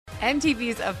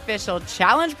MTV's official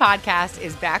Challenge podcast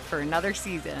is back for another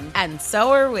season. And so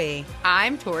are we.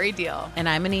 I'm Tori Deal. And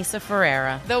I'm Anissa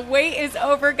Ferreira. The wait is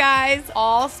over, guys.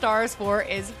 All Stars 4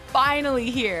 is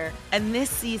finally here. And this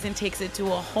season takes it to a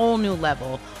whole new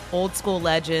level. Old school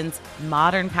legends,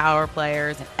 modern power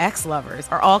players, and ex-lovers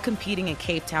are all competing in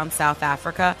Cape Town, South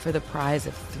Africa for the prize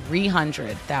of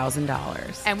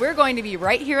 $300,000. And we're going to be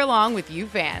right here along with you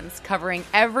fans, covering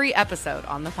every episode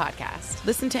on the podcast.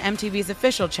 Listen to MTV's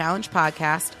official Challenge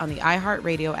podcast on the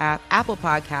iHeartRadio app, Apple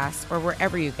Podcasts, or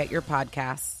wherever you get your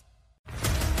podcasts.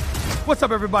 What's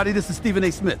up, everybody? This is Stephen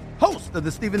A. Smith, host of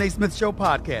the Stephen A. Smith Show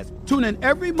podcast. Tune in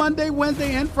every Monday,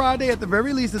 Wednesday, and Friday at the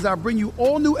very least as I bring you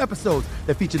all new episodes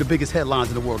that feature the biggest headlines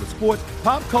in the world of sports,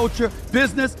 pop culture,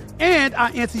 business, and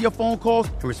I answer your phone calls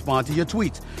and respond to your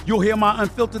tweets. You'll hear my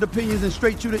unfiltered opinions and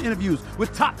straight-shooter interviews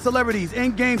with top celebrities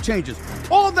and game changers.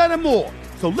 All that and more.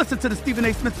 So listen to the Stephen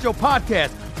A. Smith Show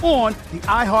podcast on the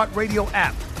iHeartRadio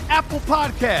app, Apple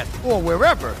Podcasts, or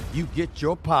wherever you get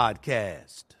your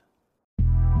podcast.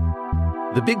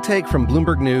 The Big Take from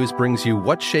Bloomberg News brings you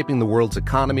what's shaping the world's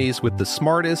economies with the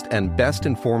smartest and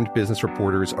best-informed business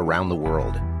reporters around the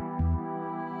world.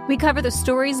 We cover the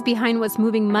stories behind what's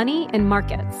moving money and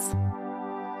markets,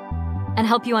 and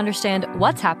help you understand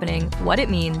what's happening, what it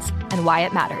means, and why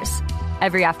it matters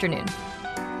every afternoon.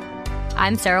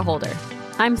 I'm Sarah Holder.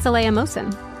 I'm Saleha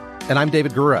Mohsin. And I'm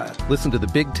David Gura. Listen to The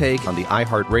Big Take on the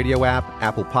iHeartRadio app,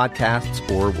 Apple Podcasts,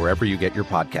 or wherever you get your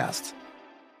podcasts.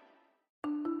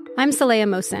 I'm Saleha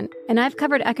Mohsin, and I've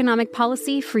covered economic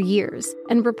policy for years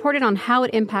and reported on how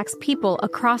it impacts people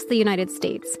across the United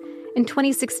States. In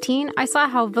 2016, I saw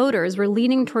how voters were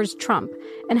leaning towards Trump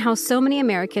and how so many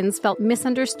Americans felt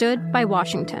misunderstood by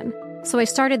Washington. So I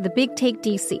started The Big Take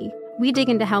DC. We dig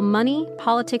into how money,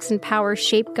 politics, and power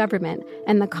shape government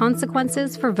and the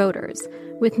consequences for voters.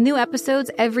 With new episodes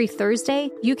every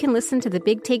Thursday, you can listen to The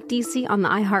Big Take DC on the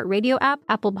iHeartRadio app,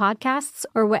 Apple Podcasts,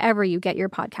 or wherever you get your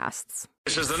podcasts.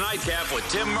 This is the Nightcap with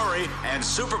Tim Murray and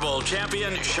Super Bowl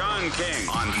champion Sean King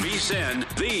on VSiN,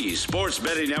 the Sports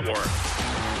Betting Network.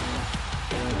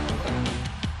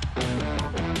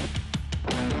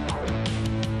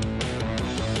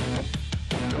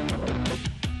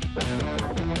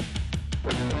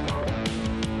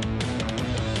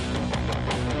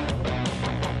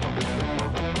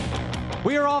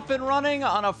 We are off and running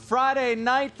on a Friday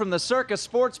night from the Circus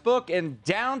Sportsbook in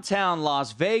downtown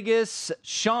Las Vegas.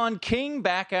 Sean King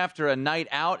back after a night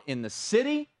out in the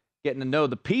city, getting to know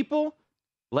the people,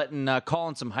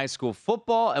 calling some high school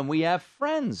football, and we have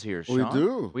friends here, Sean. We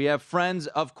do. We have friends,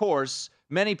 of course.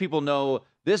 Many people know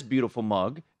this beautiful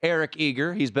mug, Eric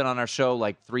Eager. He's been on our show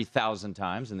like 3,000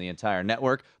 times in the entire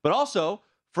network, but also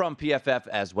from PFF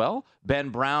as well. Ben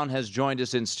Brown has joined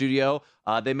us in studio.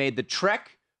 They made the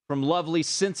trek from lovely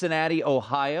Cincinnati,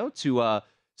 Ohio, to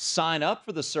sign up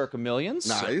for the Circa Millions.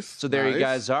 Nice. So there you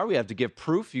guys are. We have to give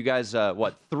proof. You guys,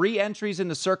 3 entries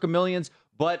into Circa Millions.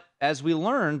 But as we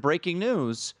learned, breaking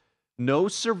news, no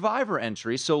Survivor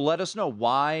entry. So let us know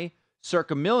why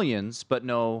Circa Millions, but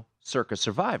no Circa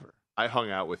Survivor. I hung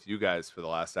out with you guys for the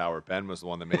last hour. Ben was the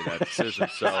one that made that decision.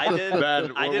 So I did.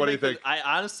 Ben, what do you think? I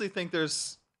honestly think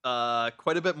there's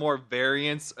quite a bit more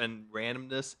variance and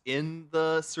randomness in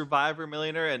the Survivor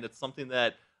Millionaire, and it's something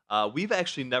that we've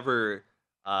actually never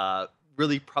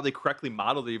really probably correctly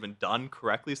modeled or even done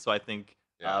correctly. So I think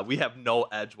we have no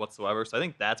edge whatsoever. So I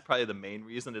think that's probably the main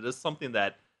reason. It is something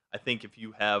that I think if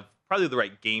you have probably the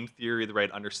right game theory, the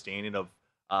right understanding of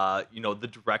the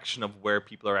direction of where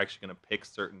people are actually going to pick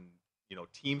certain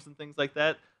teams and things like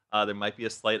that, there might be a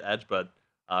slight edge, but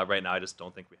right now, I just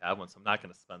don't think we have one, so I'm not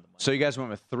going to spend the money. So you guys went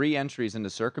with 3 entries into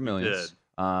Circa Millions.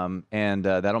 We did. And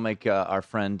that'll make our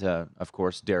friend, of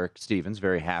course, Derek Stevens,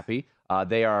 very happy.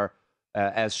 They are,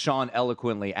 as Sean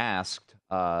eloquently asked,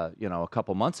 a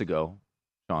couple months ago,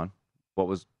 Sean, what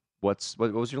was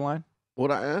your line?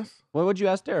 What I asked? What would you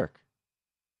ask Derek?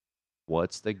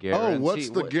 What's the guarantee? Oh, what's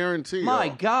the guarantee? My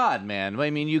God, man! I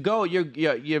mean, you go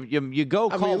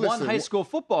call one high school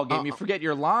football game, you forget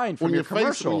your line from your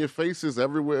commercial. When your face is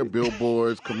everywhere,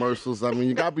 billboards, commercials. I mean,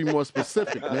 you gotta be more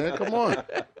specific, man. Come on.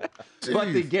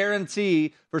 But the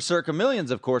guarantee for Circa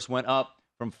Millions, of course, went up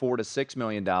from $4 to $6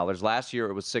 million. Last year,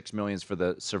 it was $6 million for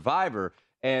the Survivor,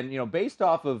 and based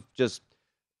off of just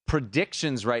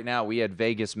predictions right now, we had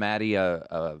Vegas Maddie,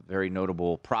 a very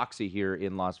notable proxy here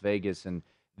in Las Vegas, and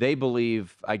they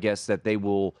believe, I guess, that they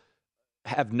will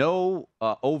have no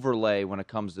overlay when it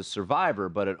comes to Survivor,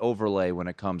 but an overlay when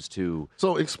it comes to...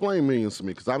 So explain Millions to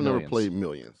me, because I've never played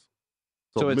Millions.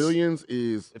 So Millions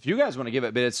is... If you guys want to give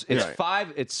it, but it's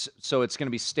 5... It's going to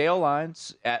be stale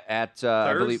lines at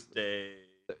Thursday.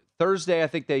 Thursday, I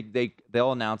think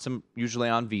they'll announce them usually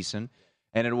on VSiN,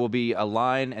 and it will be a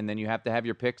line, and then you have to have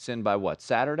your picks in by what,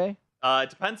 Saturday?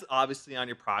 It depends, obviously, on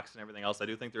your proxy and everything else. I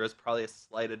do think there is probably a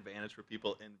slight advantage for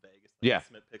people in Vegas. Yeah.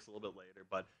 Smith picks a little bit later,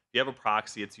 but if you have a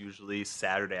proxy, it's usually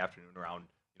Saturday afternoon around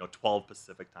 12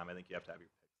 Pacific time. I think you have to have your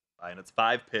picks by, and it's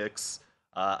 5 picks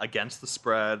against the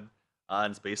spread, and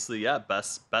it's basically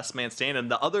best man standing. And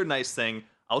the other nice thing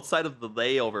outside of the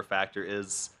layover factor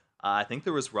is I think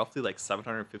there was roughly like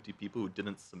 750 people who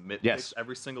didn't submit picks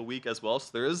every single week as well. So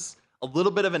there is a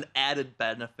little bit of an added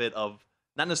benefit of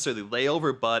not necessarily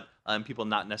layover, but people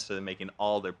not necessarily making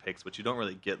all their picks, which you don't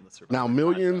really get in the Survivor. Now,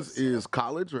 Millions is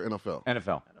college or NFL?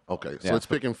 NFL. Okay, so it's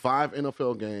picking 5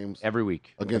 NFL games every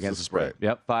week against the spread.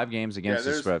 Yep, 5 games against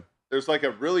the spread. There's like a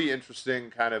really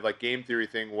interesting kind of like game theory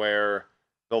thing where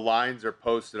the lines are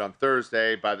posted on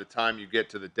Thursday. By the time you get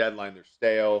to the deadline, they're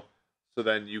stale. So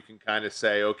then you can kind of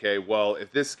say, okay, well,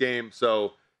 if this game,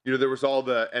 there was all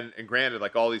and granted,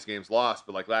 like all these games lost,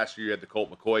 but like last year you had the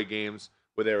Colt McCoy games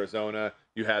with Arizona.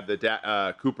 You had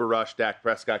the Cooper Rush, Dak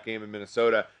Prescott game in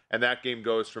Minnesota, and that game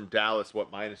goes from Dallas,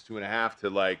 -2.5 to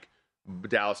like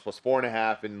Dallas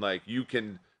 +4.5, and like you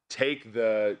can take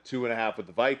the 2.5 with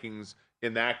the Vikings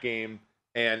in that game,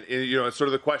 and sort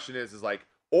of the question is like,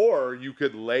 or you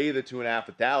could lay the 2.5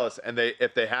 at Dallas, and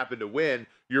if they happen to win,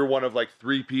 you're one of like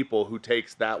 3 people who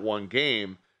takes that one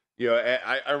game.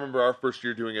 I remember our first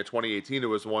year doing it, 2018. It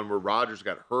was one where Rodgers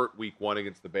got hurt week 1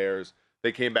 against the Bears.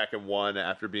 They came back and won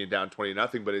after being down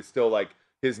 20-0, but it's still like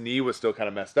his knee was still kind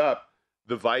of messed up.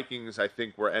 The Vikings, I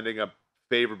think, were ending up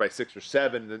favored by 6 or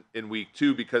 7 in week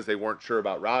 2 because they weren't sure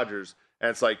about Rodgers.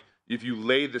 And it's like, if you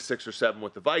laid the 6 or 7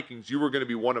 with the Vikings, you were going to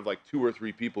be one of like 2 or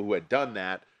 3 people who had done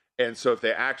that. And so if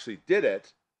they actually did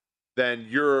it, then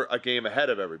you're a game ahead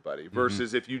of everybody.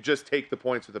 Versus if you just take the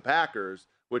points with the Packers,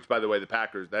 which, by the way, the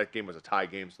Packers, that game was a tie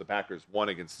game, so the Packers won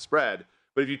against the spread.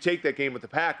 But if you take that game with the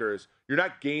Packers, you're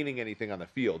not gaining anything on the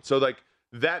field. So like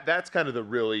that's kind of the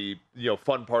really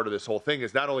fun part of this whole thing,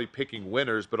 is not only picking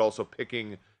winners, but also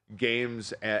picking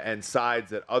games and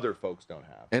sides that other folks don't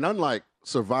have. And unlike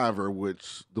Survivor,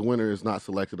 which the winner is not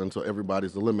selected until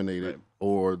everybody's eliminated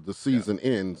or the season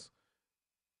ends,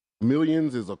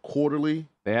 Millions is a quarterly.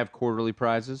 They have quarterly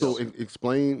prizes. So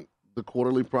explain the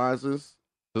quarterly prizes.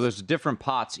 So there's different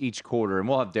pots each quarter, and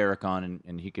we'll have Derek on,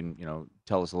 and he can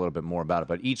tell us a little bit more about it.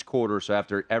 But each quarter, so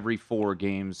after every 4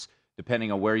 games,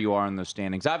 depending on where you are in those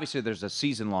standings, obviously there's a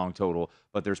season-long total,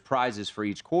 but there's prizes for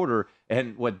each quarter.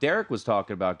 And what Derek was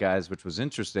talking about, guys, which was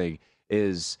interesting,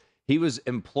 is he was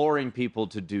imploring people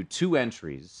to do 2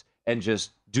 entries and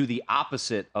just do the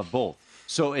opposite of both.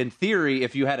 So in theory,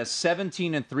 if you had a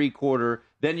 17-3 quarter,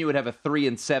 then you would have a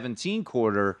 3-17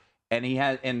 quarter.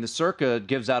 And the Circa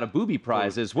gives out a booby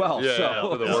prize as well.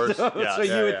 For the worst. So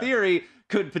you, in theory,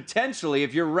 could potentially,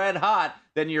 if you're red hot,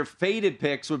 then your faded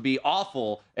picks would be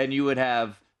awful, and you would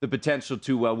have the potential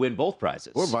to win both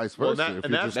prizes. Or vice versa.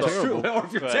 That's true. Or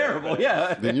if you're terrible,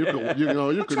 then you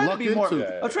could luck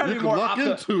into. I'm trying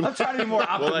to be more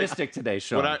optimistic today,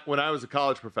 Sean. When I was a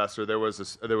college professor, there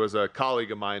was a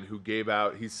colleague of mine who gave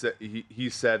out. He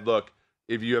said, look,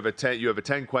 if you have a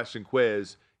 10 question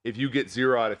quiz. If you get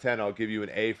 0 out of 10, I'll give you an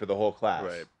A for the whole class.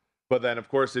 Right. But then, of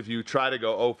course, if you try to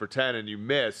go 0 for 10 and you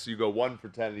miss, you go 1 for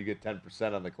 10 and you get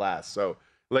 10% on the class. So,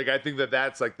 like, I think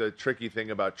that's like the tricky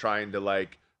thing about trying to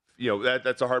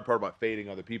that's a hard part about fading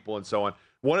other people and so on.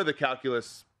 One of the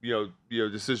calculus,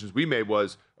 decisions we made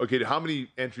was, okay, how many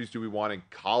entries do we want in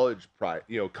college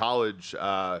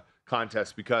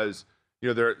contests? Because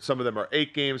some of them are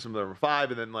 8 games, some of them are 5,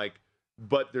 and then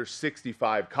but there's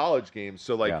 65 college games.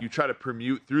 So you try to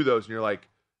permute through those and you're like,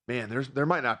 man, there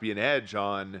might not be an edge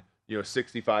on,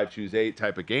 65 choose 8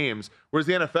 type of games. Whereas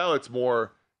the NFL, it's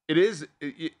more, the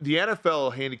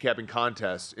NFL handicapping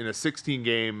contest in a 16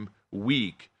 game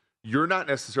week. You're not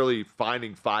necessarily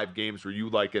finding 5 games where you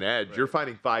like an edge. Right. You're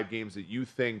finding 5 games that you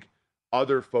think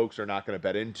other folks are not going to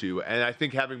bet into. And I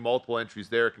think having multiple entries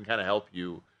there can kind of help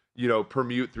you,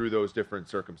 permute through those different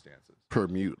circumstances.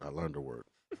 Permute. I learned a word.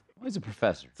 He's a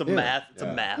professor. It's a math. It's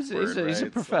a math word. He's a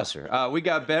professor. We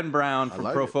got Ben Brown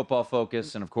from Pro Football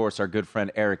Focus, and of course our good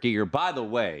friend Eric Eager. By the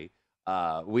way,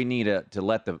 we need to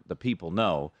let the people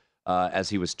know, as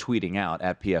he was tweeting out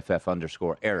at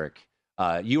PFF_Eric.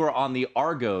 You are on the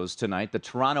Argos tonight, the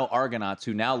Toronto Argonauts,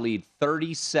 who now lead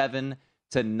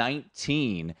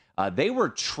 37-19. They were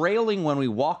trailing when we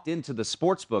walked into the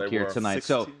sportsbook here tonight.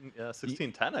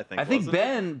 16-10, I think. I think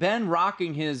Ben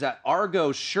rocking his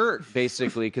Argo shirt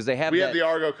basically because they have. We have the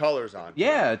Argo colors on.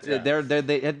 Yeah,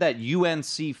 they had that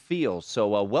UNC feel.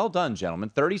 So well done, gentlemen.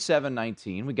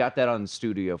 37-19. We got that on the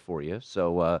studio for you.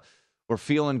 So we're we're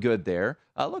feeling good there.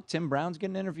 Look, Tim Brown's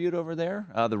getting interviewed over there.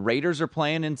 The Raiders are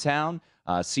playing in town.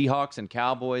 Seahawks and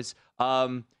Cowboys.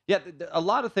 A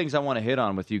lot of things I want to hit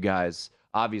on with you guys,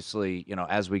 obviously,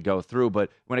 as we go through. But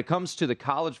when it comes to the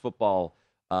college football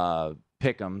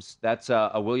pick'ems, that's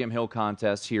a William Hill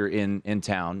contest here in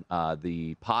town.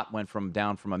 The pot went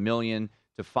down from $1 million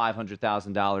to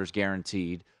 $500,000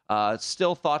 guaranteed.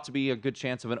 Still thought to be a good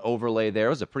chance of an overlay there.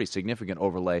 It was a pretty significant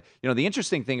overlay. The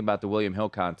interesting thing about the William Hill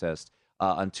contest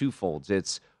on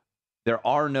twofolds,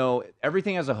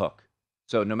 everything has a hook.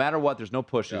 So no matter what, there's no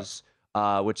pushes,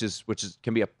 which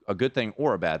can be a good thing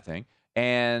or a bad thing.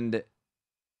 And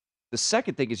the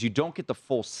second thing is you don't get the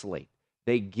full slate.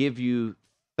 They give you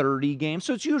 30 games,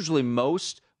 so it's usually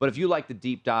most. But if you like the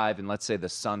deep dive in, let's say, the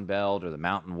Sun Belt or the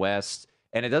Mountain West,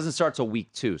 and it doesn't start till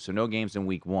week 2, so no games in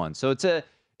week 1. So it's a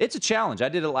challenge. I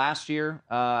did it last year.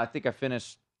 I think I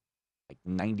finished like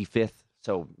 95th,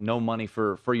 so no money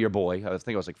for your boy. I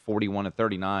think I was like 41 and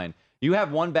 39. You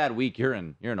have one bad week, you're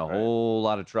in a whole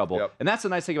lot of trouble. Yep. And that's the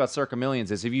nice thing about Circa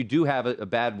Millions is if you do have a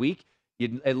bad week,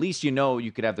 at least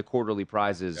you could have the quarterly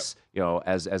prizes,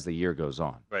 as the year goes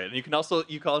on. Right, and you can also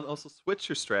switch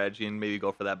your strategy and maybe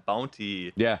go for that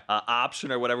bounty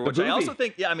option or whatever. Which I also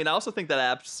think, I also think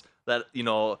that apps that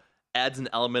adds an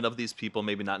element of these people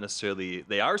maybe not necessarily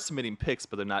they are submitting picks,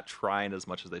 but they're not trying as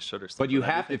much as they should or something. But you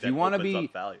have if you want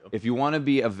to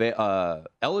be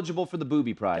eligible for the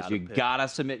Booby Prize, you gotta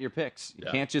submit your picks. You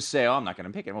can't just say, "Oh, I'm not going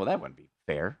to pick it." Well, that wouldn't be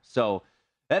fair. So.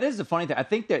 That is the funny thing. I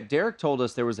think that Derek told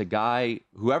us there was a guy,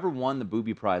 whoever won the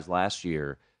Booby Prize last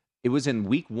year, it was in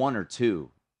week 1 or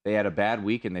 2. They had a bad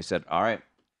week, and they said, all right,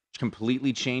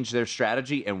 completely changed their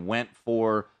strategy and went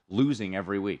for losing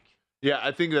every week. Yeah,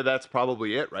 I think that's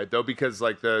probably it, right, though, because,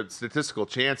 like, the statistical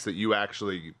chance that you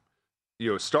actually,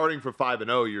 starting for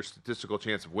 5-0, your statistical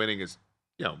chance of winning is,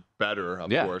 better, of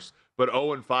course. But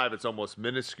 0-5, it's almost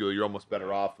minuscule. You're almost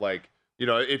better off, like,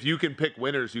 if you can pick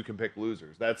winners, you can pick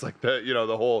losers. That's like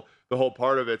the whole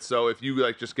part of it. So if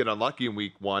you just get unlucky in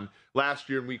week 1, last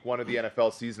year in week 1 of the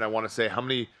NFL season, I want to say how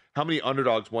many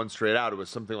underdogs won straight out? It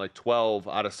was something like 12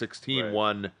 out of 16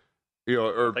 won,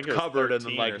 or covered, and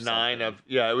then like 9 of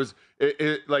it was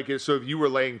so if you were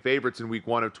laying favorites in week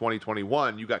 1 of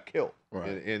 2021, you got killed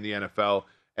in the NFL.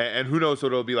 And who knows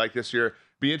what it'll be like this year?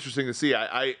 Be interesting to see.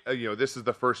 I this is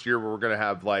the first year where we're gonna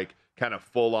have like kind of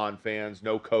full-on fans,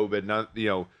 no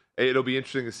COVID, it'll be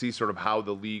interesting to see sort of how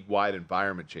the league-wide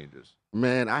environment changes.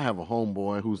 Man, I have a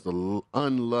homeboy who's the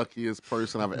unluckiest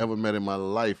person I've ever met in my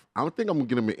life. I think I'm going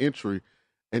to get him an entry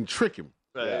and trick him.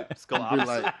 Right. Be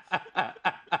like,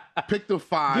 pick the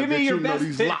 5 Give me your best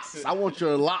these picks. locks. I want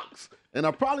your locks. And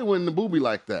I probably win the Booby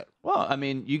like that. Well, I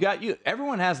mean,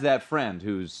 everyone has that friend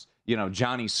who's,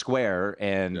 Johnny Square,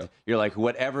 and you're like,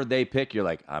 whatever they pick, you're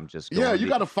like, I'm just going. Yeah, you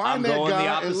got to find that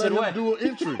guy and let him do an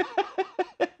entry.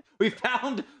 We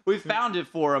found it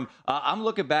for him. I'm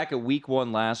looking back at week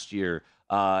 1 last year,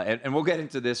 and we'll get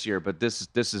into this year, but this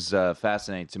is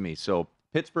fascinating to me. So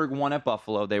Pittsburgh won at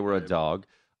Buffalo. They were a dog.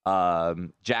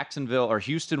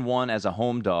 Houston won as a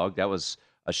home dog. That was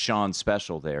a Sean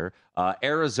special there.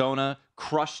 Arizona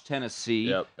crushed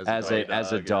Tennessee as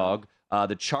a dog.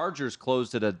 The Chargers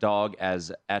closed at a dog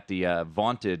at the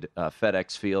vaunted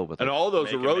FedEx Field with, and all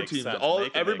those are road teams.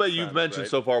 Everybody you've mentioned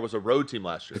so far was a road team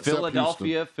last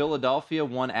year. Philadelphia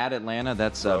won at Atlanta.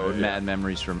 That's mad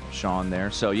memories from Sean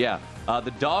there. So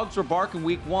the dogs were barking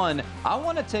week 1. I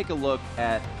want to take a look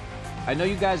at. I know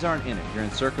you guys aren't in it. You're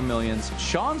in Circa Millions.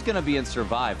 Sean's going to be in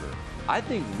Survivor. I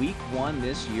think week 1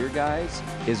 this year, guys,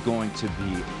 is going to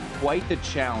be quite the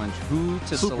challenge. Who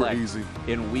to select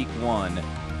in week 1.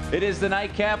 It is the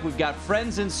Nightcap. We've got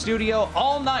friends in studio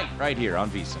all night right here on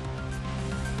VSiN.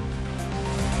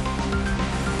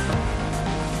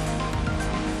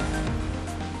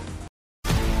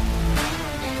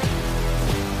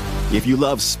 If you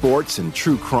love sports and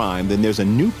true crime, then there's a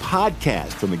new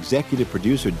podcast from executive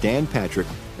producer Dan Patrick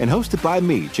and hosted by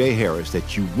me, Jay Harris,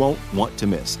 that you won't want to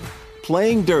miss.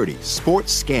 Playing Dirty: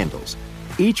 Sports Scandals.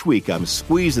 Each week, I'm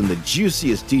squeezing the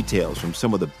juiciest details from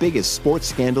some of the biggest sports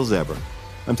scandals ever.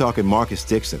 I'm talking Marcus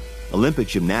Dixon, Olympic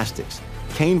gymnastics,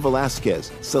 Cain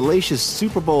Velasquez, salacious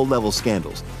Super Bowl-level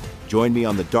scandals. Join me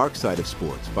on the dark side of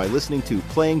sports by listening to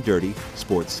Playing Dirty: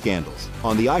 Sports Scandals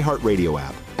on the iHeartRadio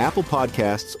app, Apple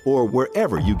Podcasts, or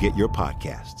wherever you get your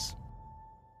podcasts.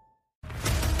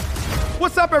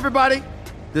 What's up, everybody?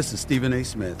 This is Stephen A.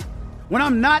 Smith. When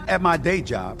I'm not at my day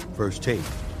job, First Take,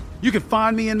 you can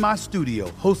find me in my studio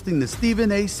hosting the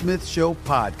Stephen A. Smith Show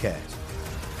podcast.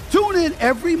 Tune in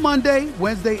every Monday,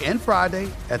 Wednesday, and Friday,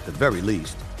 at the very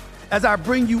least, as I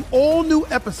bring you all new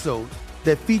episodes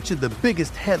that feature the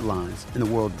biggest headlines in the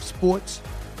world of sports,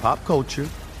 pop culture,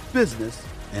 business,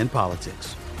 and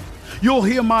politics. You'll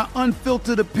hear my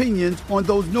unfiltered opinions on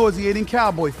those nauseating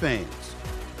Cowboy fans,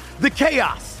 the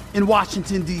chaos in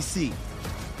Washington, D.C.,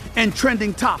 and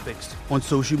trending topics on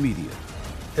social media,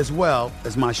 as well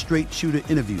as my straight shooter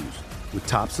interviews with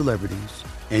top celebrities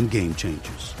and game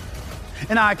changers.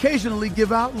 And I occasionally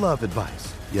give out love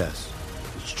advice. Yes,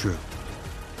 it's true.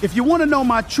 If you want to know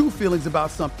my true feelings about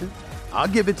something, I'll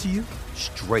give it to you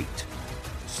straight.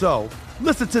 So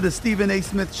listen to the Stephen A.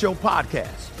 Smith Show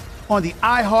podcast on the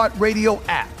iHeartRadio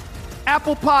app,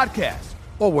 Apple Podcasts,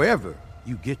 or wherever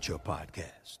you get your podcast.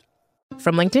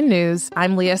 From LinkedIn News,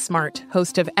 I'm Leah Smart,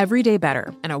 host of Everyday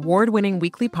Better, an award-winning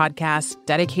weekly podcast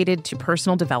dedicated to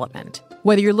personal development.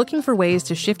 Whether you're looking for ways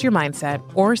to shift your mindset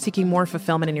or seeking more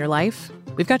fulfillment in your life,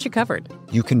 we've got you covered.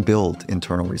 You can build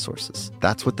internal resources.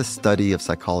 That's what the study of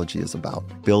psychology is about,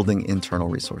 building internal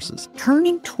resources.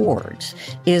 Turning towards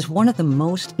is one of the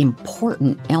most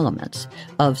important elements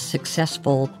of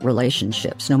successful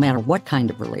relationships, no matter what kind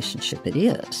of relationship it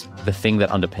is. The thing that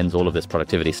underpins all of this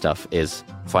productivity stuff is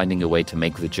finding a way to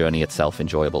make the journey itself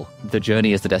enjoyable. The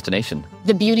journey is the destination.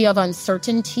 The beauty of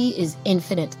uncertainty is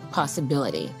infinite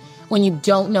possibility. When you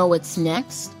don't know what's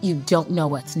next, you don't know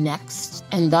what's next.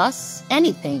 And thus,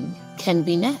 anything can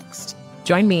be next.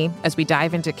 Join me as we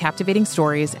dive into captivating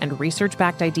stories and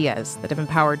research-backed ideas that have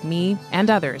empowered me and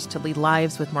others to lead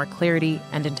lives with more clarity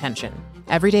and intention.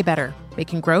 Everyday Better,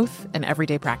 making growth an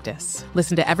everyday practice.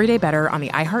 Listen to Everyday Better on the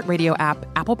iHeartRadio app,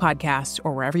 Apple Podcasts,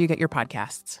 or wherever you get your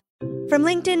podcasts. From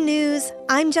LinkedIn News,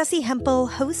 I'm Jessie Hempel,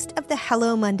 host of the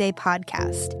Hello Monday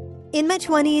podcast. In my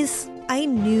 20s, I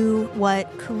knew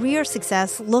what career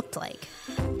success looked like.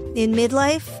 In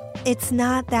midlife, it's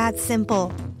not that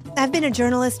simple. I've been a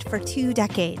journalist for 2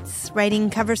 decades, writing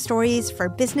cover stories for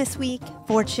Business Week,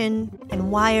 Fortune, and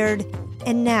Wired.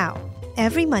 And now,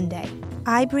 every Monday,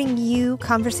 I bring you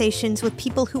conversations with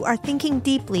people who are thinking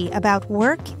deeply about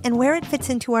work and where it fits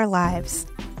into our lives.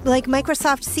 Like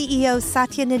Microsoft CEO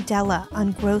Satya Nadella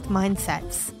on growth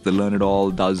mindsets. The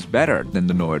learn-it-all does better than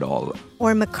the know-it-all.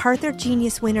 Or MacArthur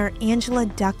Genius winner Angela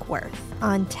Duckworth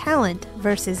on talent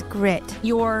versus grit.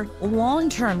 Your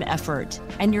long-term effort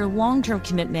and your long-term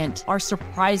commitment are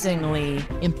surprisingly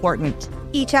important.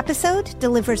 Each episode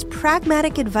delivers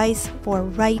pragmatic advice for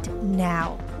right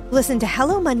now. Listen to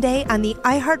Hello Monday on the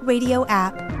iHeartRadio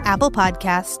app, Apple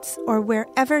Podcasts, or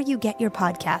wherever you get your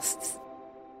podcasts.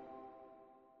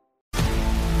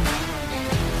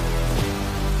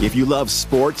 If you love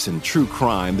sports and true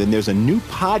crime, then there's a new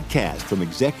podcast from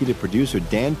executive producer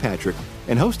Dan Patrick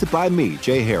and hosted by me,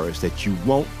 Jay Harris, that you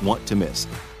won't want to miss.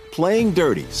 Playing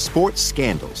Dirty: Sports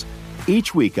Scandals.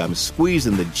 Each week, I'm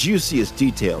squeezing the juiciest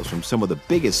details from some of the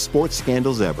biggest sports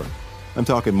scandals ever. I'm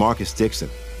talking Marcus Dixon,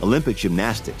 Olympic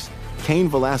gymnastics, Cain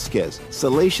Velasquez,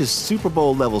 salacious Super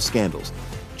Bowl-level scandals.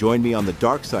 Join me on the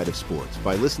dark side of sports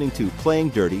by listening to Playing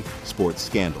Dirty: Sports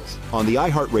Scandals on the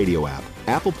iHeartRadio app,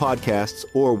 Apple Podcasts,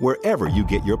 or wherever you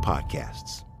get your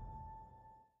podcasts.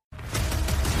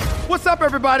 What's up,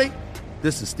 everybody?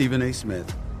 This is Stephen A. Smith.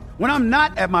 When I'm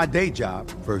not at my day job,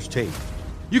 First Take,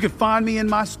 you can find me in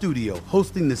my studio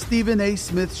hosting the Stephen A.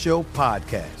 Smith Show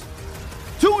podcast.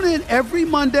 Tune in every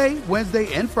Monday,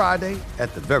 Wednesday, and Friday,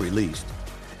 at the very least,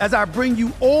 as I bring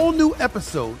you all new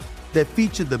episodes that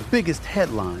feature the biggest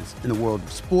headlines in the world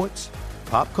of sports,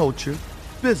 pop culture,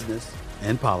 business,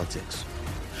 and politics.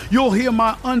 You'll hear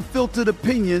my unfiltered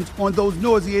opinions on those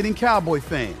nauseating Cowboy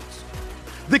fans,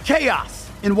 the chaos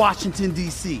in Washington,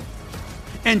 D.C.,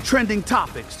 and trending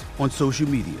topics on social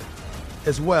media,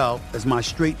 as well as my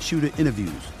straight shooter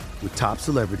interviews with top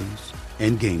celebrities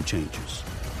and game changers.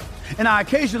 And I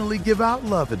occasionally give out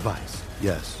love advice.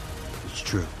 Yes, it's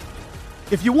true.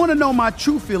 If you want to know my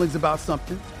true feelings about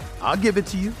something, I'll give it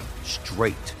to you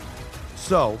straight.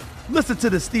 So listen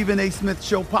to the Stephen A. Smith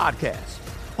Show podcast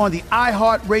on the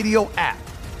iHeartRadio app,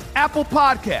 Apple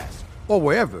Podcasts, or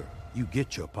wherever you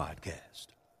get your podcast.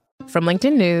 From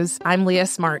LinkedIn News, I'm Leah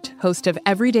Smart, host of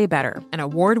Everyday Better, an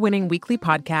award-winning weekly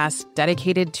podcast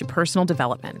dedicated to personal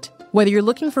development. Whether you're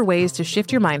looking for ways to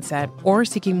shift your mindset or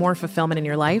seeking more fulfillment in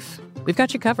your life, we've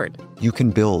got you covered. You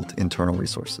can build internal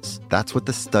resources. That's what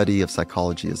the study of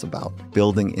psychology is about,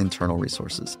 building internal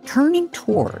resources. Turning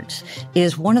towards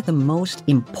is one of the most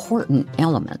important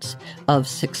elements of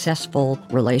successful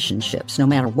relationships, no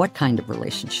matter what kind of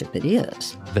relationship it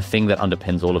is. The thing that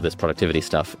underpins all of this productivity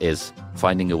stuff is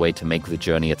finding a way to make the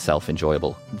journey itself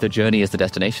enjoyable. The journey is the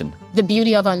destination. The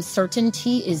beauty of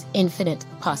uncertainty is infinite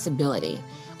possibility.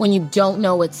 When you don't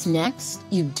know what's next,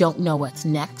 you don't know what's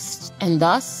next. And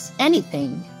thus,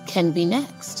 anything can be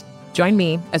next. Join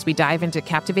me as we dive into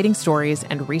captivating stories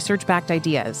and research-backed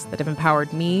ideas that have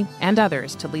empowered me and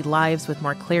others to lead lives with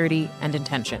more clarity and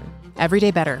intention.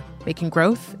 Everyday Better, making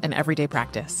growth an everyday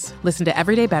practice. Listen to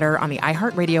Everyday Better on the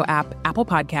iHeartRadio app, Apple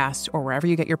Podcasts, or wherever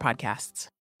you get your podcasts.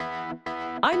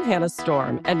 I'm Hannah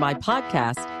Storm, and my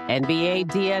podcast, NBA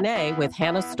DNA with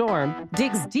Hannah Storm,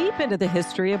 digs deep into the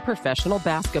history of professional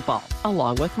basketball,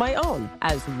 along with my own,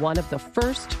 as one of the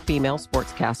first female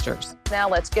sportscasters. Now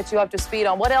let's get you up to speed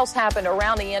on what else happened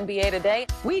around the NBA today.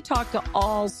 We talk to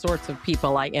all sorts of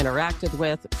people I interacted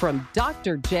with, from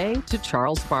Dr. J to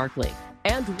Charles Barkley,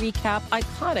 and recap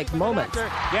iconic moments.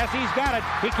 Yes, he's got it.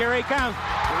 Here he comes.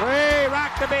 We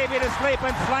rock the baby to sleep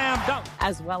and slam dunk.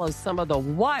 As well as some of the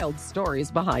wild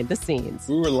stories behind the scenes.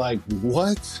 We were like,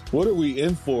 what? What are we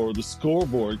in for? The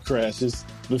scoreboard crashes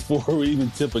before we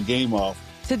even tip a game off.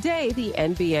 Today, the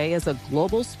NBA is a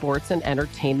global sports and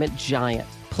entertainment giant.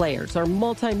 Players are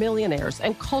multimillionaires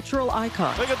and cultural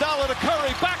icons. Iguodala to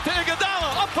Curry, back to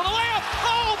Iguodala, up for the layup.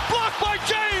 Oh, blocked by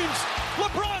James.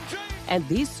 LeBron James. And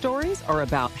these stories are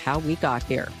about how we got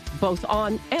here, both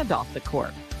on and off the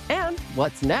court. And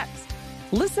what's next?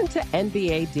 Listen to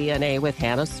NBA DNA with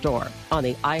Hannah Storm on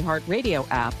the iHeartRadio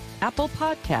app, Apple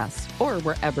Podcasts, or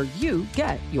wherever you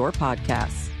get your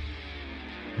podcasts.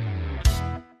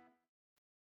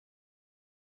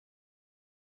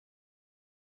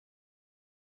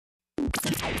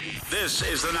 This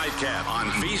is the Nightcap on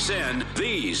VSiN,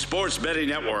 the Sports Betting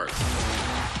Network.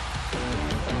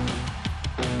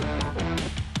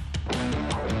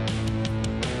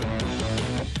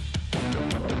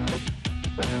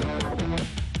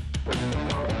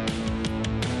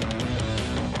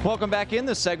 Welcome back in.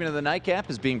 This segment of the Nightcap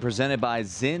is being presented by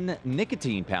Zyn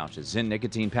Nicotine Pouches. Zyn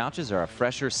Nicotine Pouches are a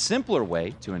fresher, simpler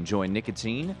way to enjoy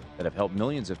nicotine that have helped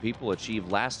millions of people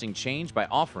achieve lasting change by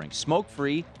offering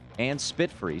smoke-free and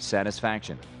spit-free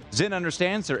satisfaction. Zyn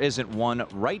understands there isn't one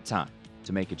right time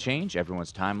to make a change.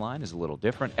 Everyone's timeline is a little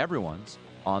different. Everyone's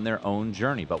on their own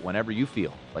journey. But whenever you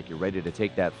feel like you're ready to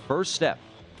take that first step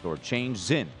toward change,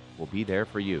 Zyn will be there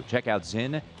for you. Check out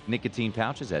Zyn Nicotine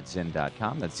Pouches at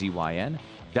Zyn.com. That's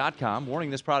ZYN.com.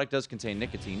 Warning, this product does contain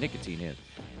nicotine. Nicotine is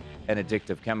an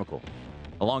addictive chemical.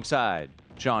 Alongside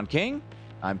Sean King,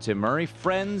 I'm Tim Murray.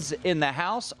 Friends in the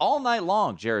house all night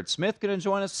long. Jared Smith going to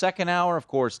join us second hour. Of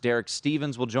course, Derek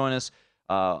Stevens will join us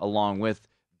along with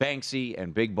Banksy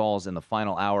and Big Balls in the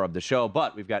final hour of the show.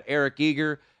 But we've got Eric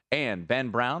Eager and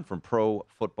Ben Brown from Pro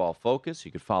Football Focus.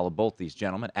 You can follow both these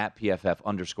gentlemen at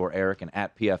PFF_Eric and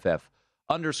at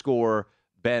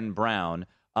PFF_Ben Brown.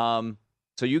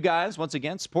 So you guys, once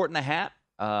again, sporting the hat,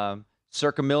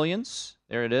 Circa Millions.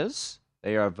 There it is.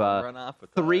 They have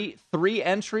three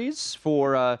entries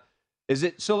for. Is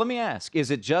it? So let me ask: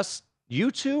 is it just you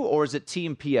two, or is it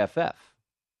Team PFF?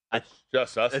 It's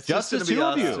just us. It's just the the two two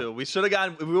of of you. you. We should have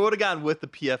gone. We would have gone with the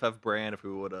PFF brand if we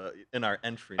would have in our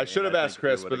entry. I should have asked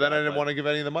Chris, but then I didn't want to give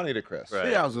any of the money to Chris.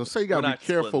 Right. Yeah, I was going to say, you got to be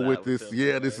careful with this.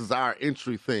 This is our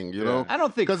entry thing, you know? I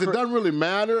don't think because it doesn't really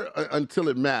matter until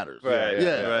it matters. Right.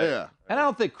 Yeah. And I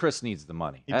don't think Chris needs the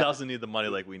money. He doesn't need the money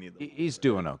like we need the money. He's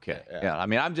doing okay. Yeah. I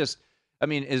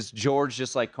mean, is George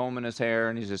just like combing his hair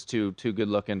and he's just too good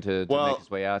looking to make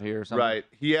his way out here or something? Right.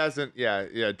 He hasn't.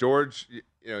 Yeah. George.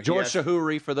 George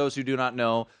Shahuri, for those who do not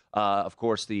know, of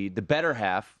course, the better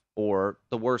half or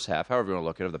the worse half, however you want to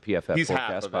look at it, the PFF he's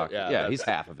forecast half of it. he's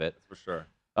half of it for sure.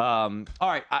 All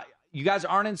right, you guys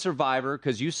aren't in Survivor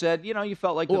because you said you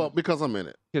felt like because I'm in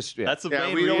it. That's the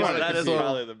main we don't reason. want to. That is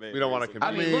probably the main. We don't want to compete.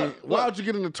 I mean, why would you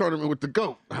get in the tournament with the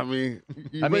GOAT? I mean,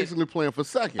 you're basically playing for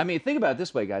second. I mean, think about it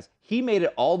this way, guys. He made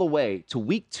it all the way to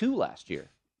week 2 last year.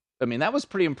 I mean, that was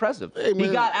pretty impressive. Hey, man,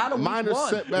 he got out of minor week 1.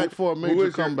 setback for a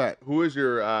major comeback. Who is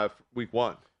your week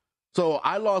 1? So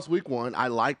I lost week 1. I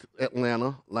liked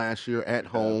Atlanta last year at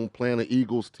home, playing the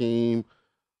Eagles team,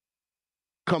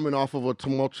 coming off of a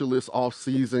tumultuous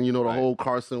offseason, the whole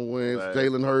Carson Wentz,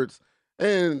 Jalen Hurts,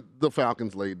 and the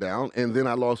Falcons laid down. And then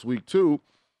I lost week 2.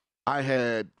 I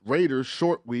had Raiders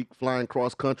short week flying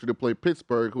cross country to play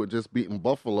Pittsburgh, who had just beaten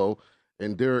Buffalo.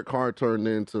 And Derek Carr turned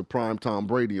into prime Tom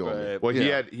Brady on me. Well, he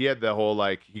had the whole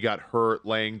he got hurt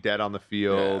laying dead on the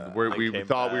field. Where we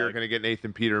thought we were going to get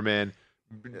Nathan Peterman.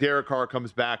 Derek Carr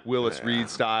comes back, Willis Reed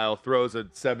style, throws a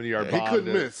 70-yard bomb. He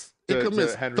couldn't miss. He could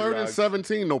miss. Henry 3rd and Ruggs.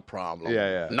 17, no problem.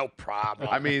 Yeah. No problem.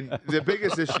 I mean, the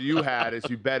biggest issue you had is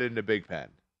you bet into Big Pen.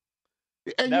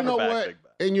 And you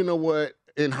know what?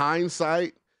 In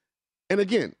hindsight, and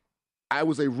again, I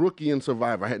was a rookie in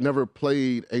Survivor. I had never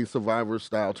played a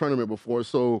Survivor-style tournament before,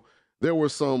 so there were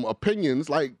some opinions.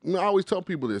 I always tell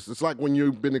people this. It's like when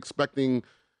you've been expecting,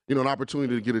 an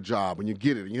opportunity to get a job, and you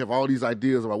get it, and you have all these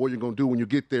ideas about what you're going to do when you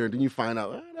get there, and then you find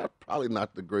out, that probably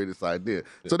not the greatest idea.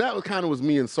 So that was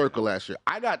me in Circa last year.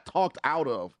 I got talked out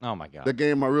of the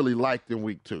game I really liked in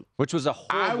week 2. Which was a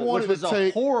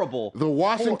horrible, the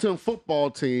Washington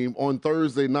football team on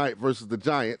Thursday night versus the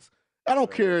Giants. I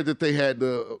don't care that they had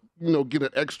to, get an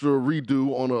extra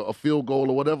redo on a field goal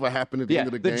or whatever happened at the end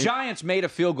of the game. The Giants made a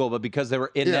field goal, but because they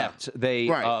were inept, they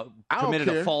committed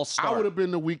a false start. I would have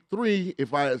been to week 3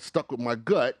 if I had stuck with my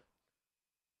gut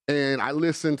and I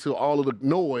listened to all of the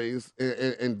noise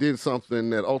and did something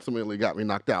that ultimately got me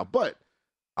knocked out. But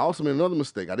I also made another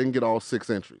mistake. I didn't get all 6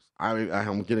 entries. I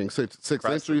am getting six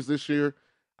entries this year.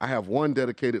 I have 1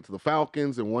 dedicated to the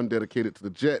Falcons and 1 dedicated to the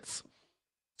Jets.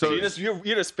 So you're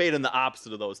just fading the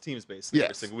opposite of those teams basically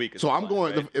every single week. So I'm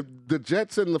going. Right? The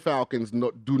Jets and the Falcons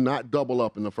do not double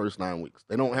up in the first 9 weeks.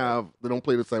 They don't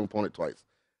play the same opponent twice.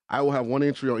 I will have 1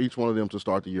 entry on each one of them to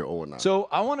start the year 0-9. So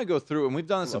I want to go through, and we've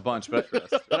done this a bunch, but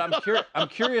I'm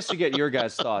curious to get your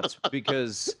guys' thoughts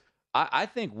because I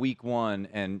think week 1,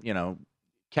 and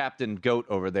Captain Goat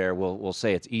over there will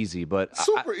say it's easy, but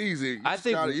super easy. I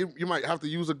think you might have to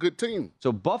use a good team.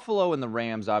 So Buffalo and the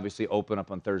Rams obviously open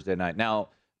up on Thursday night. Now,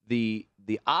 the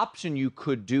option you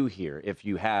could do here, if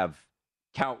you have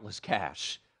countless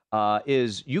cash,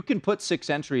 is you can put 6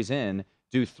 entries in,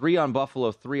 do 3 on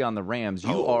Buffalo, 3 on the Rams.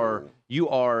 You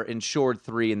are insured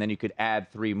 3, and then you could add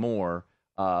 3 more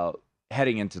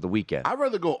heading into the weekend. I'd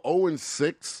rather go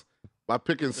 0-6 by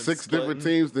picking 6 different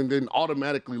teams than then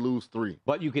automatically lose 3.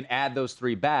 But you can add those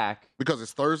 3 back. Because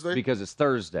it's Thursday? Because it's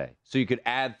Thursday. So you could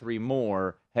add 3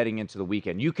 more heading into the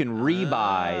weekend. You can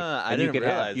rebuy, and you could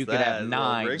have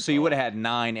 9. So you would have had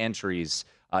 9 entries.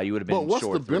 You would have been But what's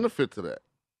short the 3. benefit to that?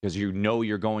 Because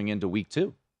you're going into week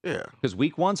 2. Yeah. Because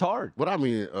week 1's hard. But I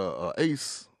mean,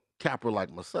 ace capper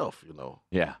like myself,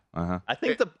 Yeah. Uh-huh. I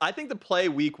think the play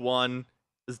week 1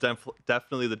 is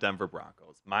definitely the Denver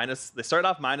Broncos. They started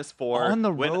off -4. On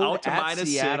the went road out to at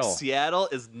Seattle. -6. Seattle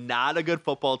is not a good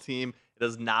football team. It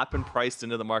has not been priced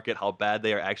into the market how bad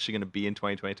they are actually going to be in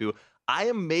 2022. I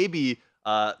am maybe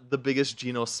the biggest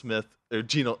Geno truther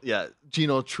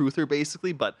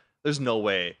basically, but there's no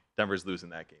way Denver's losing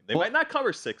that game. They might not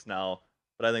cover 6 now,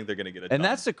 but I think they're going to get it done. And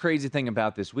that's the crazy thing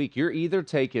about this week. You're either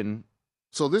taking...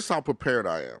 So this is how prepared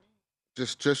I am.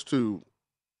 Just to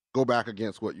go back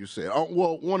against what you said.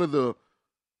 One of the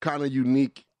kind of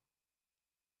unique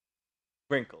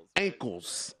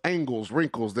wrinkles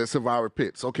that Survivor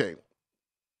pits. Okay.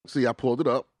 See, I pulled it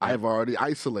up. I've already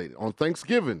isolated. On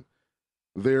Thanksgiving,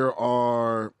 there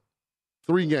are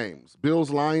 3 games.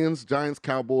 Bills, Lions, Giants,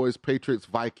 Cowboys, Patriots,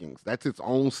 Vikings. That's its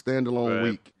own standalone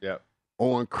week. Yep.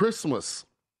 On Christmas,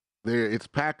 it's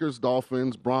Packers,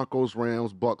 Dolphins, Broncos,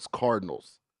 Rams, Bucks,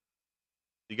 Cardinals.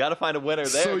 You got to find a winner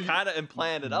there, and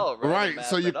plan it out, right? Right.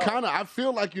 So you I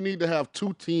feel like you need to have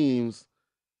 2 teams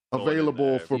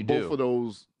available for both of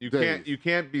those. You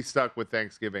can't be stuck with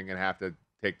Thanksgiving and have to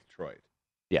take Detroit.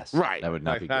 Yes. Right. That would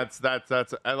not be good.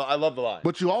 That's I love the line.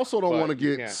 But you also don't want to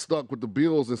get stuck with the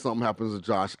Bills and something happens to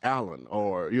Josh Allen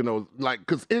or,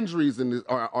 because injuries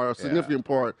are a significant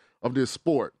part of this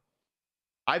sport.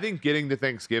 I think getting to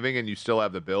Thanksgiving and you still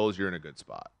have the Bills, you're in a good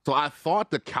spot. So I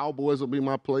thought the Cowboys would be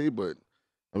my play, but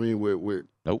I mean, with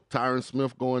Tyron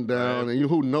Smith going down, and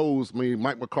who knows? I mean,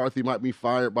 Mike McCarthy might be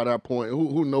fired by that point.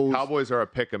 Who knows? Cowboys are a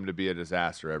pick 'em to be a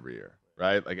disaster every year,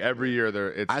 right? Like every year,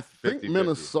 it's. I think 50-50.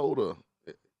 Minnesota,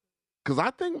 because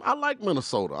I like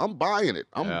Minnesota. I'm buying it.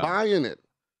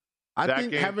 I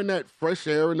think having that fresh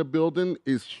air in the building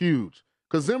is huge.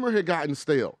 Because Zimmer had gotten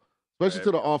stale, especially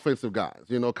to the offensive guys.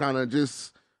 Kind of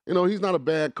just he's not a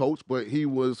bad coach, but he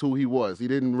was who he was. He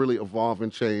didn't really evolve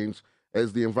and change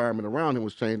as the environment around him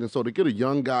was changing. So to get a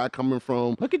young guy coming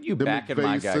from the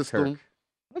McVay system.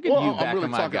 Look at you backing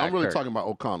my guy, I'm really Kirk. talking about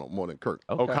O'Connell more than Kirk.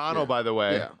 Okay. O'Connell, by the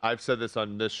way, I've said this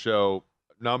on this show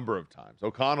a number of times.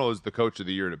 O'Connell is the coach of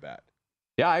the year to bet.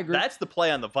 Yeah, I agree. That's the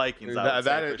play on the Vikings. That's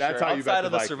how you bet outside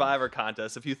of the Vikings. Survivor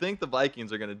contest. If you think the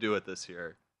Vikings are going to do it this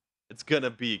year, it's going to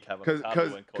be Kevin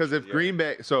McConnell. Because if Green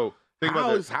Bay,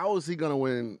 how is he going to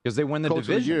win? Because they win the Coach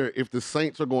division. Of the year if the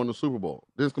Saints are going to the Super Bowl.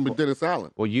 This is going to be Dennis Allen.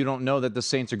 Well, you don't know that the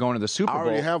Saints are going to the Super Bowl. I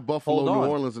already have Buffalo, New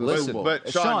Orleans in the Super Bowl. But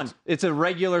Sean, it's a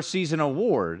regular season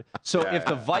award. So if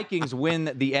the Vikings win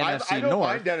the NFC I don't North,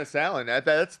 mind Dennis Allen.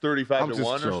 That's 35-1 or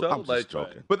so. I'm just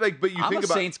joking. But you I'm think a about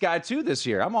Saints guy too this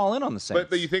year. I'm all in on the Saints.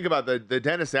 But you think about the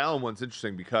Dennis Allen one's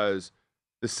interesting because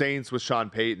the Saints with Sean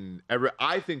Payton.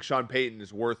 I think Sean Payton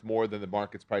is worth more than the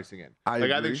market's pricing in. I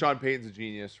think Sean Payton's a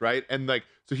genius, right? And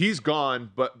so he's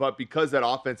gone, but because that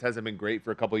offense hasn't been great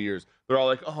for a couple of years, they're all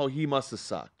like, oh, he must have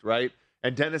sucked, right?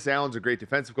 And Dennis Allen's a great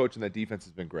defensive coach, and that defense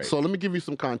has been great. So let me give you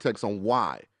some context on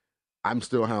why I'm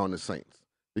still high on the Saints.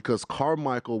 because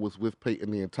Carmichael was with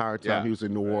Peyton the entire time he was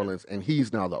in New Orleans, and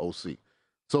he's now the OC.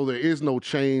 So there is no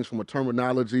change from a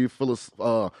terminology,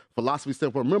 philosophy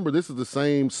standpoint. Remember, this is the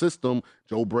same system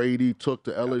Joe Brady took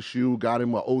to LSU, got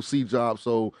him an OC job.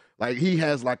 So, like, he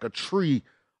has like a tree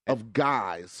of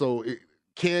guys. So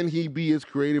can he be as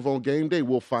creative on game day?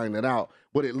 We'll find it out.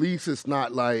 But at least it's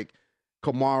not like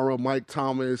Kamara, Mike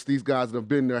Thomas, these guys that have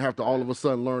been there have to all of a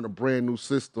sudden learn a brand new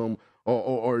system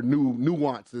or new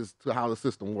nuances to how the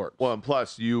system works. Well, and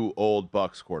plus, you old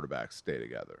Bucs quarterbacks stay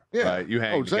together. Yeah. Right? You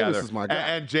hang together. Jameis is my guy.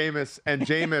 And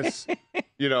Jameis,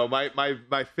 you know,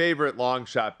 my favorite long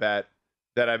shot bet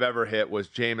that I've ever hit was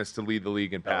Jameis to lead the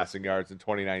league in passing yards in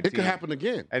 2019. It could happen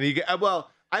again. And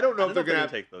I don't know if they're going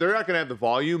to have, they're not going to have the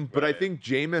volume, but I think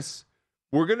Jameis,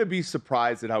 we're going to be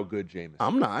surprised at how good Jameis is.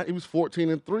 I'm not. He was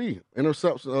 14-3.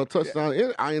 Interception, touchdown,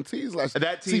 INTs last year.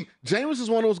 That team. See, Jameis is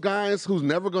one of those guys who's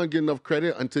never going to get enough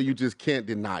credit until you just can't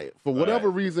deny it. For whatever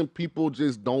reason, people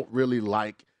just don't really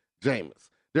like Jameis.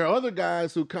 There are other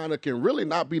guys who kind of can really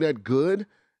not be that good,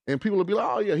 and people will be like,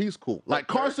 oh, yeah, he's cool. Like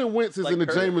Carson Wentz is in the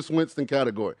Jameis Winston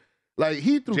category. Like,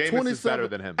 he threw Jameis 27. is better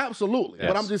than him. Absolutely. Yes.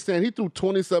 But I'm just saying, he threw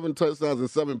 27 touchdowns and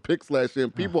 7 picks last year,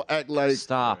 and people act like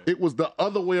it was the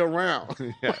other way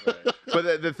around. Yeah.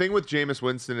 But the thing with Jameis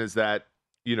Winston is that,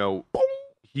 you know,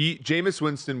 Jameis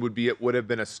Winston would have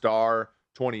been a star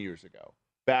 20 years ago,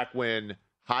 back when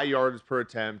high yards per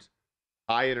attempt,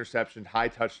 high interception, high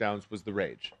touchdowns was the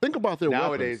rage. Think about their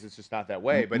Nowadays, weapons. it's just not that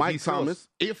way. But Mike Thomas,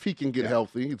 if he can get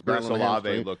healthy, he's Chris battling a Olave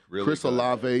hamstring. looked really Chris good.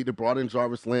 Olave, they brought in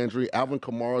Jarvis Landry. Alvin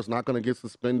Kamara is not going to get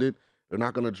suspended. They're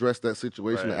not going to address that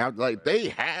situation. They have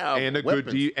and a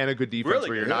weapons. good defense Really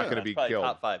where you're good. not going to be Probably killed.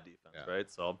 top 5 defense,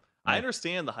 right? So I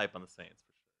understand the hype on the Saints.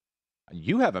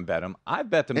 You haven't bet them. I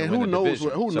bet them to And win who the knows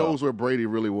division. who knows where Brady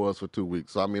really was for 2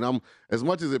 weeks? So I mean, I'm as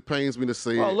much as it pains me to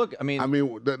say. Well, it, look, I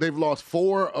mean, they've lost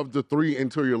 4 of the 3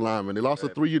 interior linemen. They lost the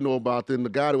 3 you know about. Then the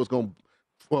guy that was going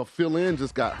to fill in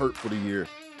just got hurt for the year.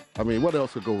 I mean, what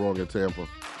else could go wrong in Tampa?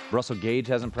 Russell Gage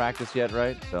hasn't practiced yet,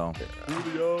 right? So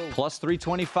plus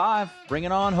 325, bring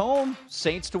it on home.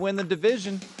 Saints to win the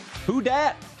division. Who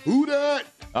dat? Who dat?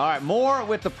 All right, more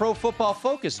with the Pro Football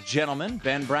Focus, gentlemen.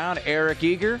 Ben Brown, Eric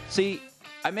Eager. See,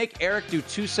 I make Eric do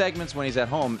 2 segments when he's at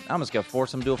home. I'm just going to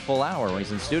force him to do a full hour when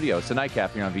he's in studio. It's the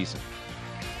Nightcap here on VSiN.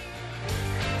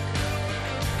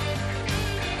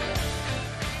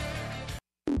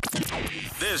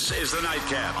 This is the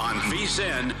Nightcap on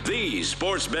VSiN, the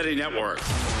Sports Betting Network.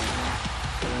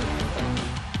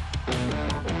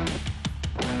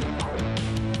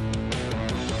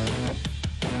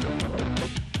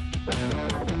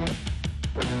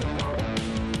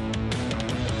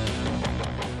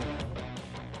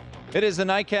 It is the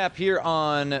Nightcap here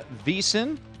on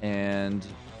VSiN, and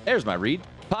there's my read.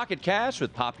 Pocket Cash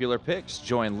with popular picks.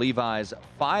 Join Levi's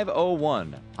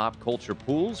 501 Pop Culture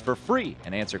Pools for free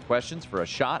and answer questions for a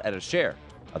shot at a share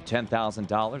of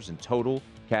 $10,000 in total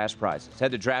cash prizes.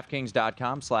 Head to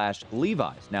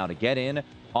DraftKings.com/Levi's now to get in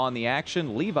on the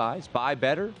action. Levi's, buy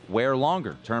better, wear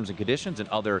longer. Terms and conditions and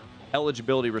other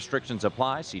eligibility restrictions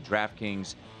apply. See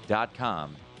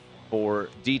DraftKings.com for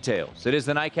details. It is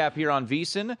the Nightcap here on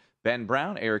VSiN. Ben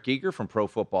Brown, Eric Eager from Pro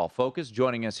Football Focus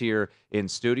joining us here in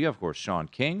studio. Of course, Sean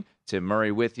King, Tim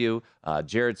Murray with you,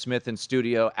 Jared Smith in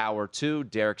studio, hour 2,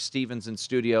 Derek Stevens in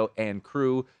studio, and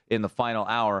crew in the final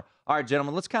hour. All right,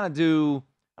 gentlemen, let's kind of do,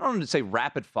 I don't want to say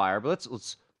rapid fire, but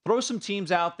let's throw some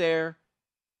teams out there.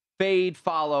 Fade,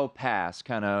 follow, pass,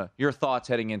 kind of your thoughts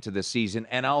heading into this season.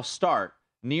 And I'll start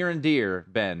near and dear,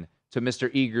 Ben, to Mr.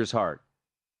 Eager's heart,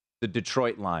 the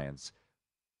Detroit Lions.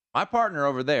 My partner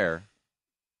over there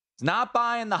is not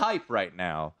buying the hype right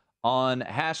now on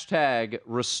hashtag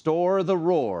Restore the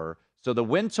Roar. So the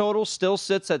win total still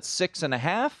sits at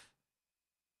 6.5.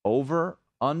 Over,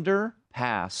 under,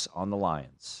 pass on the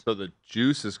Lions. So the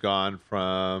juice has gone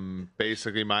from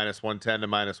basically -110 to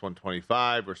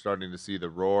 -125. We're starting to see the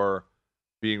roar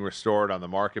being restored on the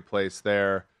marketplace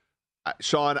there.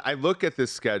 Sean, I look at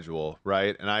this schedule,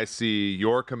 right, and I see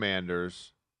your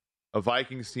Commanders, a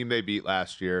Vikings team they beat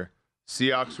last year,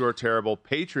 Seahawks who are terrible,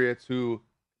 Patriots who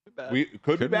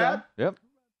could be bad. Yep.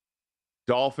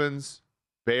 Dolphins,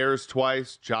 Bears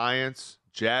twice, Giants,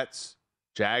 Jets,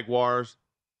 Jaguars,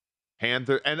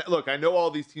 Panthers. And look, I know all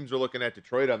these teams are looking at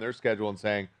Detroit on their schedule and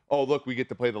saying, oh, look, we get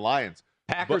to play the Lions.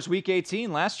 Packers Week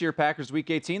 18. Last year, Packers Week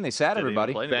 18, they sat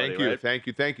everybody.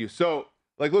 Thank you. So,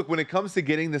 like, look, when it comes to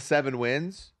getting the 7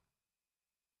 wins,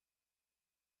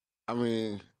 I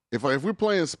mean, if we're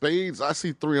playing spades, I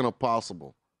see 3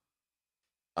 impossible.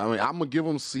 I mean, I'm going to give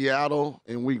them Seattle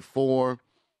in week 4.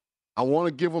 I want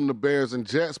to give them the Bears and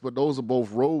Jets, but those are both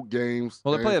road games.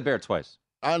 Well, they play the Bears twice.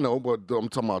 I know, but I'm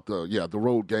talking about the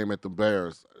road game at the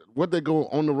Bears. What'd they go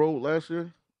on the road last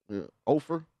year? Yeah,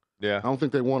 Ophir? Yeah. I don't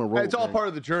think they won a road It's all game. part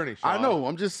of the journey, Sean. I know.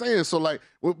 I'm just saying. So, like,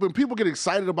 when people get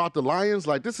excited about the Lions,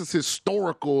 like, this is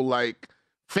historical, like,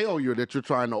 failure that you're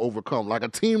trying to overcome. Like, a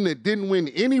team that didn't win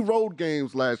any road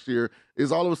games last year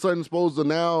is all of a sudden supposed to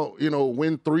now,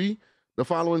 win 3 the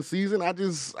following season.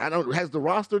 Has the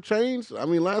roster changed? I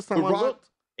mean, last time I looked.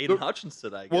 Aiden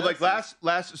Hutchinson, I guess. Well, like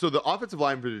last, so the offensive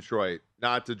line for Detroit,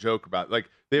 not to joke about, like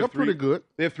They're pretty good.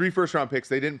 They have 3 first-round picks.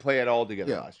 They didn't play at all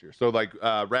together last year. So like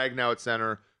Ragnow at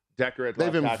center, Decker at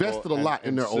left They've tackle, invested a lot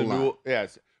in their O-line.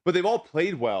 Yes, but they've all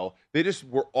played well. They just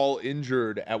were all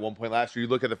injured at one point last year. You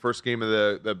look at the first game of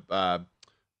the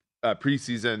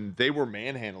preseason; they were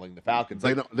manhandling the Falcons.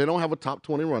 They don't have a top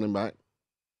 20 running back.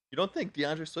 You don't think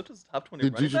DeAndre Swift is a top 20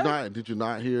 running back? Did you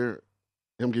not hear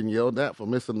him getting yelled at for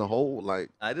missing the hole? Like,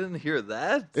 I didn't hear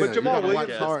that. But Jamal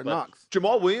Williams, Hard Knocks.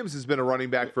 Jamal Williams has been a running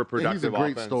back for a productive He's a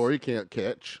great offense. story. Can't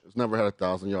catch. He's never had a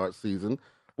 1,000-yard season.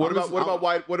 What about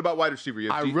wide receiver?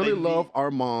 I really love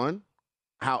Armand.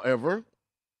 However,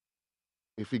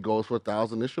 if he goes for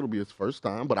 1,000 this year, it'll be his first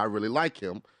time. But I really like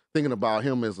him. Thinking about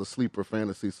him as a sleeper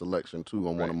fantasy selection too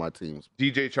on one of my teams.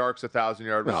 DJ Chark's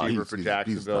 1,000-yard receiver for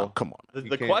Jacksonville. Come on.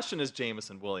 The question is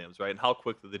Jamison Williams, right? And how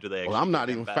quickly do they? Well, I'm not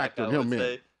even factoring him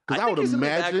in because I would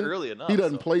imagine he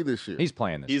doesn't play this year. He's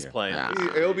playing this year. He's playing.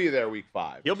 He'll be there week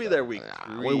 5. He'll be there week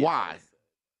 3. Well, why?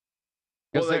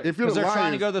 Because they're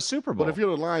trying to go to the Super Bowl. But if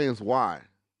you're the Lions, why?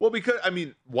 Well, because,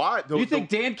 why? You think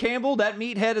Dan Campbell, that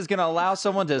meathead, is going to allow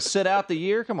someone to sit out the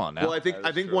year? Come on now. Well, I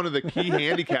think one of the key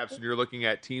handicaps when you're looking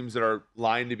at teams that are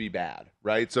lined to be bad,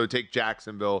 right? So take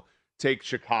Jacksonville, take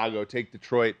Chicago, take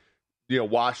Detroit,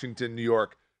 Washington, New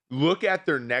York. Look at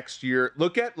their next year.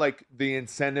 Look at, like, the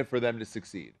incentive for them to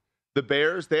succeed. The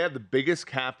Bears, they have the biggest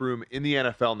cap room in the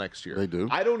NFL next year. They do.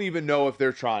 I don't even know if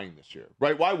they're trying this year,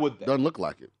 right? Why would they? Doesn't look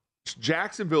like it.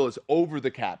 Jacksonville is over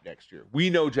the cap next year. We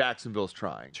know Jacksonville's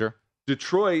trying. Sure.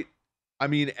 Detroit,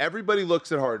 everybody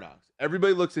looks at Hard Knocks.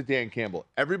 Everybody looks at Dan Campbell.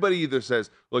 Everybody either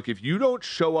says, look, if you don't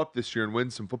show up this year and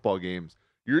win some football games,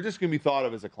 you're just going to be thought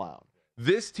of as a clown.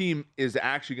 This team is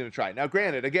actually going to try. Now,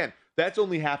 granted, again, that's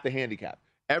only half the handicap.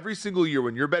 Every single year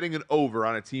when you're betting an over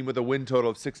on a team with a win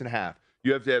total of 6.5,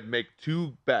 you have to make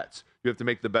 2 bets. You have to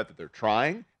make the bet that they're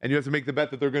trying, and you have to make the bet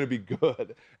that they're going to be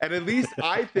good. And at least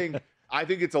I think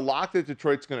it's a lock that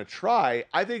Detroit's going to try.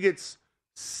 I think it's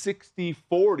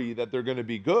 60-40 that they're going to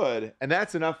be good, and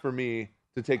that's enough for me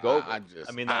to take over.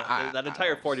 That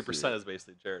entire 40% is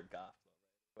basically Jared Goff.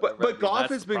 But Goff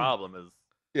has been problem is.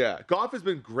 Yeah, Goff has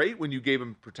been great when you gave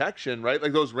him protection, right?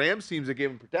 Like those Rams teams that gave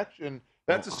him protection.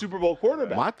 That's a Super Bowl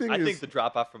quarterback. My thing I is, think the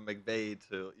drop off from McVay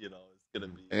to is going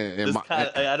to be.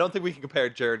 I don't think we can compare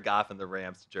Jared Goff and the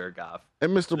Rams to Jared Goff.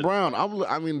 And Mr. Brown,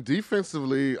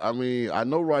 defensively, I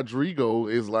know Rodrigo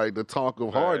is like the talk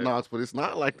of Hard Knocks, but it's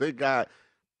not like they got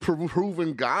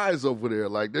proven guys over there.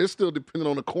 Like they're still depending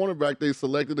on the cornerback they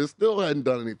selected. They still hadn't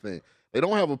done anything. They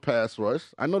don't have a pass rush.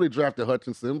 I know they drafted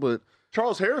Hutchinson, but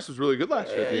Charles Harris was really good last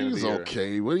year. At the end of the year.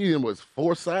 Okay. What he was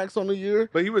 4 sacks on the year,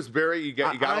 but he was he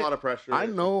got a lot of pressure. I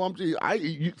know.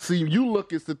 You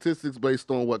look at statistics based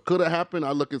on what could have happened.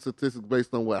 I look at statistics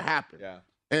based on what happened. Yeah.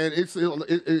 And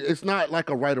it's not like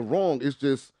a right or wrong. It's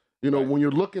just when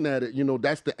you're looking at it,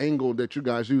 that's the angle that you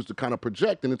guys use to kind of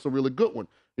project, and it's a really good one.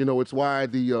 It's why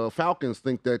the Falcons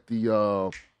think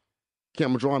that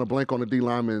I'm drawing a blank on the D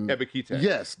lineman. Ebiketie.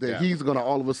 Yes, he's going to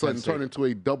all of a sudden turn into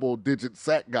a double-digit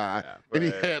sack guy, and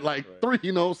he had like 3.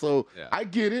 So I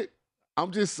get it.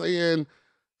 I'm just saying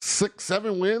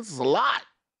 6-7 wins is a lot.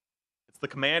 It's the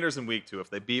Commanders in week 2. If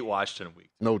they beat Washington in week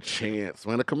 2, no chance,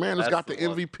 man. The Commanders got the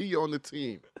MVP on the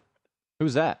team.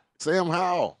 Who's that? Sam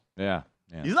Howell. Yeah.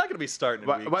 He's not going to be starting.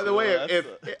 By the way,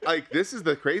 if this is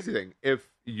the crazy thing, if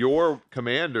your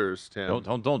Commanders, Tim,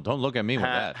 don't look at me with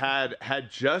that,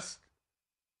 had just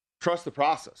trust the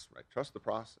process, right? Trust the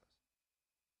process,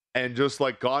 and just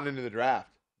like gone into the draft,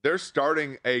 they're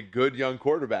starting a good young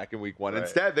quarterback in week 1. Right.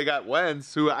 Instead, they got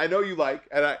Wentz, who I know you like,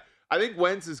 and I think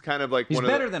Wentz is kind of like he's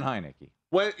better than Heineke.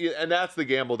 And that's the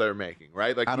gamble they're making,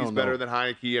 right? Like he's better than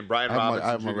Heineke, and Brian Robinson.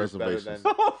 I have my reservations.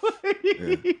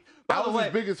 Yeah. I was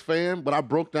his biggest fan, but I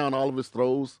broke down all of his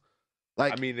throws.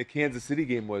 Like the Kansas City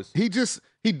game was. He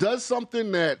does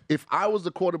something that if I was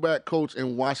the quarterback coach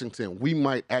in Washington, we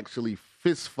might actually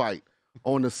fist fight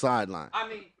on the sideline.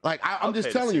 I'm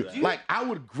just telling you. Like I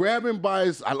would grab him by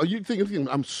his. You think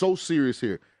I'm so serious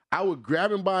here? I would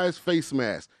grab him by his face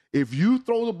mask. If you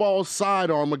throw the ball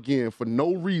sidearm again for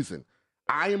no reason,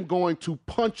 I am going to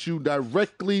punch you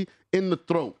directly in the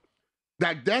throat.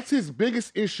 That's his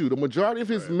biggest issue. The majority of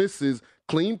his misses,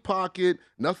 clean pocket,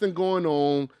 nothing going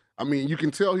on. I mean, you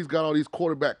can tell he's got all these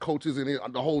quarterback coaches, and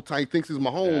the whole time he thinks he's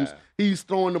Mahomes. Yeah. He's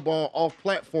throwing the ball off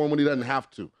platform when he doesn't have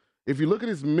to. If you look at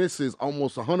his misses,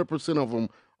 almost 100% of them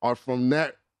are from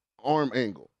that arm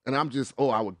angle. And I'm just,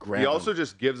 I would grab him. He also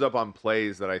just gives up on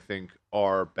plays that I think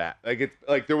are bad.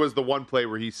 Like there was the one play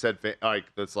where he said,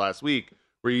 like this last week,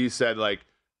 where he said, like,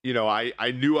 you know,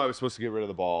 I knew I was supposed to get rid of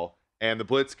the ball, and the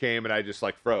blitz came, and I just,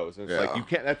 like, froze. And it's like, you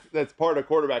can't, that's part of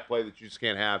quarterback play that you just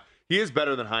can't have. He is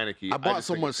better than Heineke. I bought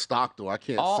so much stock, though. I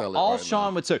can't sell it all right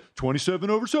Sean now. would say,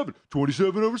 27/7,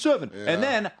 27/7. Yeah. And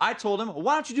then I told him,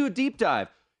 why don't you do a deep dive?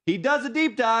 He does a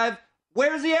deep dive.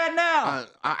 Where's he at now?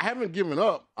 I haven't given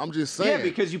up. I'm just saying. Yeah,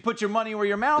 because you put your money where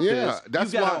your mouth is.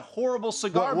 That's You've got why, a horrible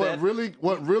cigar bet.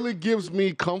 What really gives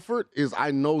me comfort is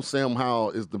I know Sam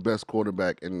Howell is the best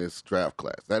quarterback in this draft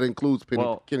class. That includes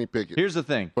Kenny Pickett. Here's the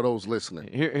thing. For those listening.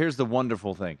 Here's the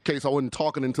wonderful thing. In case I wasn't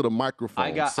talking into the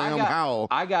microphone, Sam Howell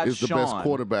is the best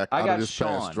quarterback out of this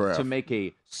past draft. To make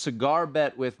a cigar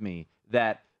bet with me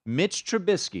that Mitch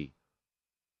Trubisky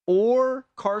or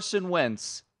Carson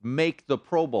Wentz make the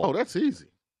Pro Bowl. Oh, that's easy.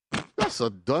 That's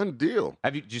a done deal.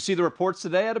 Did you see the reports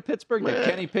today out of Pittsburgh that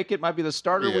Kenny Pickett might be the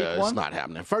starter week one? It's not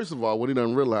happening. First of all, what he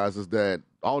doesn't realize is that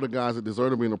all the guys that deserve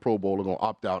to be in the Pro Bowl are going to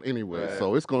opt out anyway. Right.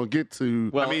 So it's going to get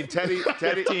to... Well, I mean, Teddy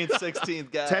 15th,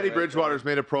 16th guy. Teddy Bridgewater's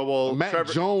made a Pro Bowl. Matt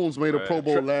Jones made a Pro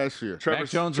Bowl last year.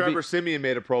 Trevor Siemian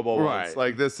made a Pro Bowl once.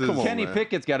 Like, this is... Kenny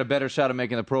Pickett's got a better shot of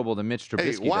making the Pro Bowl than Mitch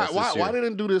Trubisky does this year. Why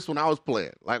didn't do this when I was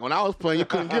playing? Like, when I was playing, you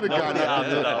couldn't get a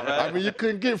guy I mean, you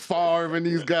couldn't get Favre and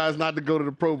these guys not to go to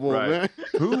the Pro Bowl, man.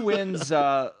 Who wins...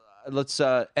 AFC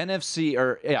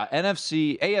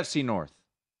North.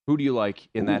 Who do you like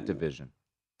in that division?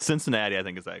 Cincinnati, I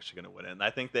think, is actually going to win it. And I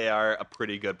think they are a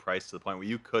pretty good price to the point where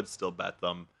you could still bet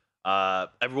them.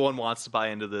 Everyone wants to buy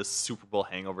into this Super Bowl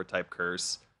hangover type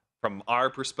curse. From our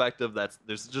perspective,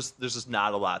 there's just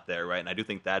not a lot there, right? And I do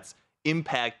think that's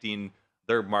impacting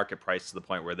their market price to the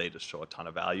point where they just show a ton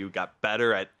of value. Got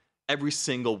better at every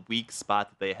single weak spot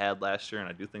that they had last year, and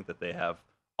I do think that they have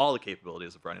all the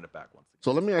capabilities of running it back once again.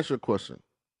 So let me ask you a question.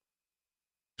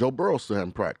 Joe Burrow still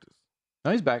hasn't practiced. No,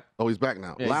 he's back. Oh, he's back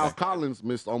now. Lyle Collins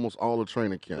missed almost all the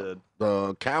training camp.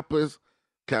 The Kappas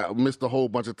missed a whole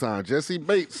bunch of time. Jesse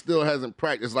Bates still hasn't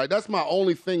practiced. Like, that's my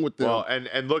only thing with them. Well,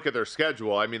 and look at their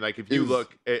schedule. I mean, like, if you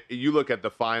look at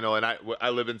the final, and I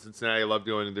live in Cincinnati. I love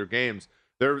going to their games.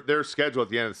 Their schedule at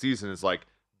the end of the season is like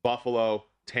Buffalo,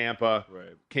 Tampa,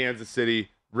 Kansas City,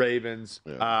 Ravens,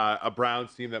 a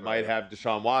Browns team that might have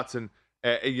Deshaun Watson.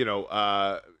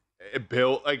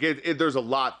 Bill, like there's a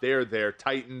lot there.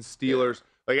 Titans, Steelers.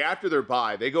 Like, after their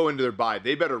bye, they go into their bye.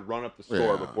 They better run up the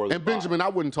score before the And Benjamin, I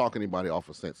wouldn't talk anybody off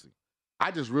of Cincy.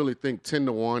 I just really think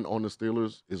 10-1 on the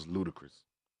Steelers is ludicrous.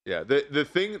 Yeah, the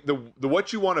thing,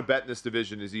 what you want to bet in this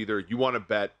division is either you want to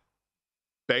bet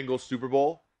Bengals Super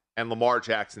Bowl and Lamar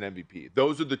Jackson MVP.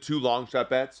 Those are the two long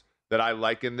shot bets that I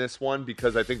like in this one,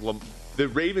 because I think the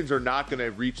Ravens are not going to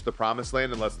reach the promised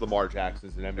land unless Lamar Jackson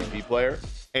is an MVP player.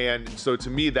 And so to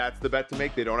me, that's the bet to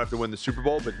make. They don't have to win the Super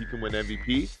Bowl, but he can win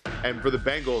MVP. And for the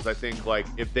Bengals, I think, like,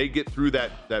 if they get through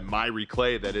that miry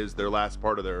clay that is their last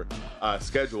part of their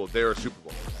schedule, they're a Super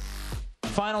Bowl.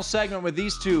 Final segment with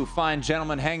these two fine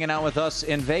gentlemen hanging out with us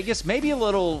in Vegas. Maybe a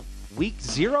little Week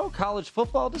 0 college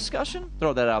football discussion.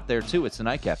 Throw that out there, too. It's the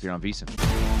Nightcap here on VSiN.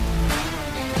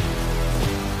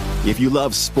 If you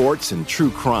love sports and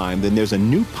true crime, then there's a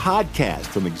new podcast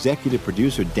from executive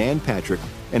producer Dan Patrick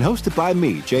and hosted by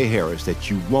me, Jay Harris,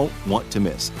 that you won't want to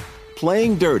miss.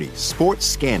 Playing Dirty: Sports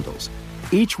Scandals.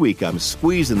 Each week, I'm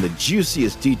squeezing the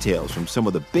juiciest details from some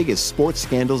of the biggest sports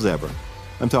scandals ever.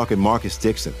 I'm talking Marcus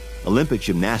Dixon, Olympic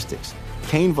gymnastics,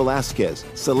 Cain Velasquez,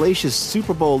 salacious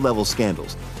Super Bowl-level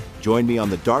scandals. Join me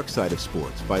on the dark side of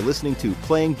sports by listening to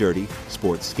Playing Dirty: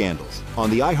 Sports Scandals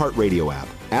on the iHeartRadio app,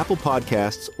 Apple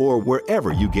Podcasts, or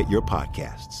wherever you get your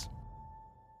podcasts.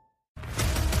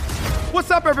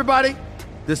 What's up, everybody?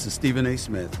 This is Stephen A.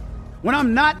 Smith. When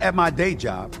I'm not at my day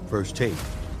job, First Take,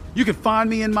 you can find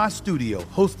me in my studio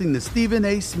hosting the Stephen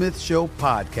A. Smith Show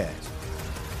podcast.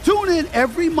 Tune in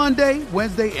every Monday,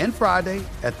 Wednesday, and Friday,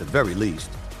 at the very least,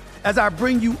 as I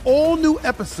bring you all new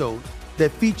episodes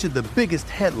that feature the biggest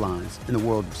headlines in the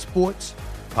world of sports,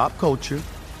 pop culture,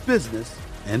 business,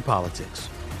 and politics.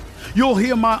 You'll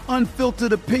hear my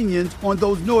unfiltered opinions on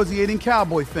those nauseating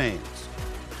Cowboy fans,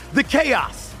 the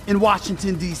chaos in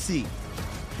Washington, D.C.,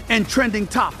 and trending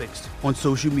topics on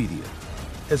social media,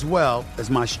 as well as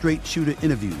my straight shooter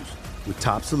interviews with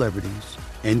top celebrities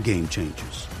and game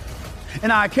changers.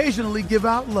 And I occasionally give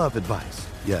out love advice.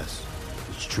 Yes,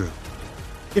 it's true.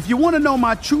 If you want to know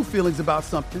my true feelings about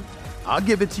something, I'll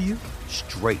give it to you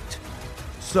straight.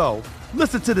 So,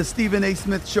 listen to the Stephen A.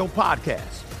 Smith Show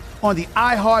podcast on the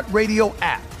iHeartRadio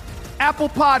app, Apple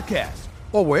Podcasts,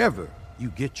 or wherever you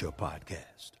get your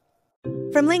podcast.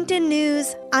 From LinkedIn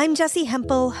News, I'm Jessie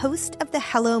Hempel, host of the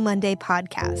Hello Monday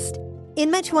podcast. In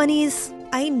my 20s,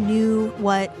 I knew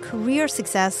what career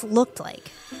success looked like.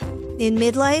 In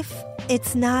midlife,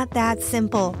 it's not that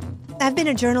simple. I've been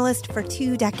a journalist for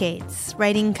 2 decades,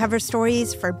 writing cover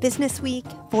stories for Business Week,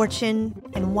 Fortune,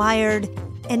 and Wired.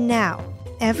 And now,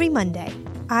 every Monday,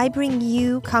 I bring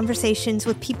you conversations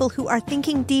with people who are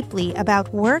thinking deeply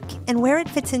about work and where it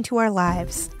fits into our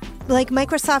lives. Like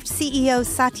Microsoft CEO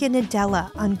Satya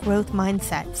Nadella on growth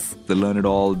mindsets. The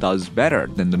learn-it-all does better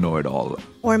than the know-it-all.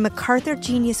 Or MacArthur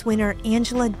Genius winner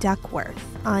Angela Duckworth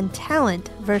on talent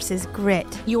versus grit.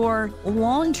 Your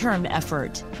long-term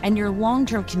effort and your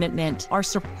long-term commitment are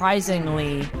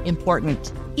surprisingly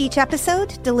important. Each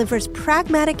episode delivers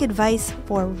pragmatic advice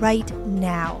for right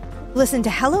now. Listen to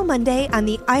Hello Monday on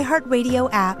the iHeartRadio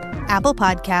app, Apple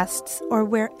Podcasts, or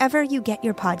wherever you get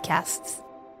your podcasts.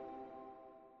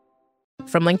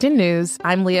 From LinkedIn News,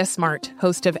 I'm Leah Smart,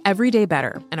 host of Everyday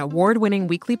Better, an award-winning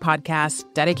weekly podcast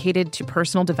dedicated to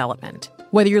personal development.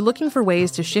 Whether you're looking for ways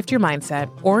to shift your mindset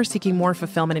or seeking more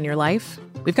fulfillment in your life,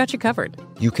 we've got you covered.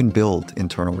 You can build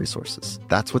internal resources.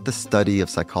 That's what the study of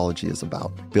psychology is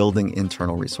about, building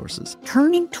internal resources.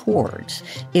 Turning towards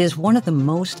is one of the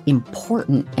most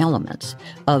important elements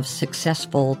of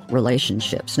successful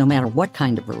relationships, no matter what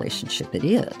kind of relationship it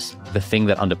is. The thing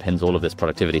that underpins all of this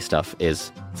productivity stuff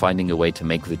is finding a way to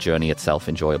make the journey itself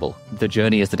enjoyable. The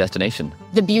journey is the destination.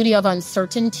 The beauty of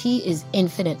uncertainty is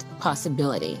infinite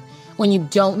possibility. When you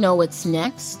don't know what's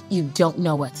next, you don't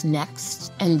know what's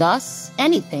next. And thus,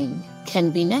 anything can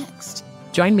be next.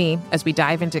 Join me as we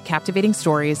dive into captivating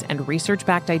stories and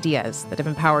research-backed ideas that have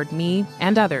empowered me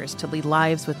and others to lead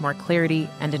lives with more clarity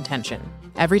and intention.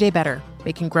 Everyday Better,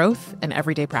 making growth an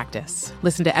everyday practice.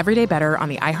 Listen to Everyday Better on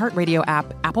the iHeartRadio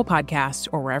app, Apple Podcasts,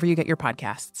 or wherever you get your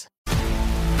podcasts.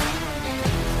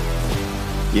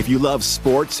 If you love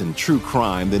sports and true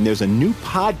crime, then there's a new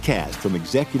podcast from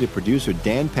executive producer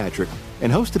Dan Patrick and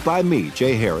hosted by me,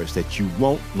 Jay Harris, that you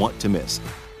won't want to miss.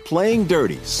 Playing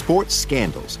Dirty: Sports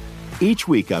Scandals. Each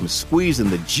week, I'm squeezing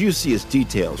the juiciest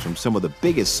details from some of the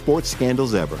biggest sports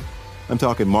scandals ever. I'm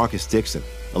talking Marcus Dixon,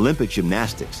 Olympic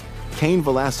gymnastics, Cain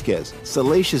Velasquez,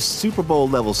 salacious Super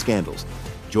Bowl-level scandals.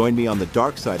 Join me on the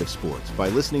dark side of sports by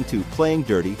listening to Playing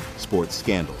Dirty: Sports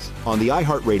Scandals on the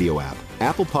iHeartRadio app,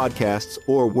 Apple Podcasts,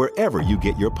 or wherever you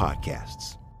get your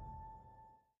podcasts.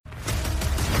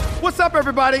 What's up,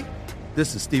 everybody?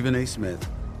 This is Stephen A. Smith.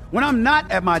 When I'm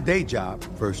not at my day job,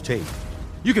 First Take,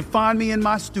 you can find me in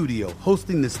my studio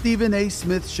hosting the Stephen A.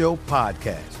 Smith Show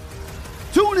podcast.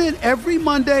 Tune in every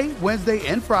Monday, Wednesday,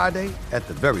 and Friday, at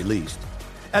the very least,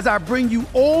 as I bring you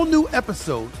all new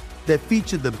episodes that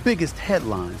feature the biggest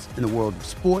headlines in the world of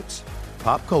sports,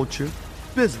 pop culture,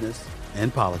 business,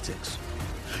 and politics.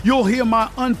 You'll hear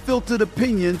my unfiltered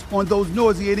opinions on those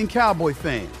nauseating Cowboy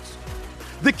fans,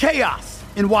 the chaos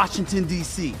in Washington,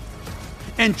 D.C.,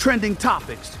 and trending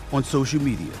topics on social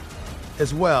media,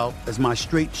 as well as my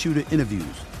straight shooter interviews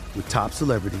with top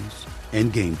celebrities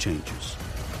and game changers.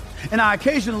 And I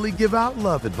occasionally give out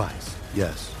love advice.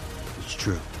 Yes, it's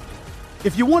true.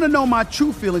 If you want to know my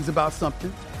true feelings about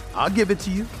something, I'll give it to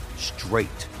you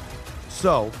straight.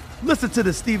 So listen to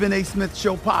the Stephen A. Smith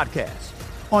Show podcast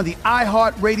on the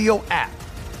iHeartRadio app,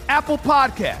 Apple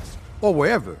Podcasts, or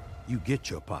wherever you get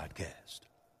your podcast.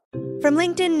 From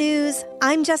LinkedIn News,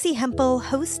 I'm Jessie Hempel,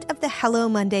 host of the Hello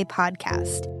Monday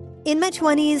podcast. In my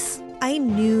 20s, I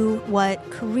knew what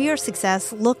career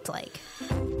success looked like.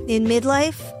 In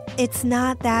midlife, it's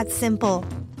not that simple.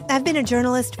 I've been a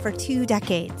journalist for 2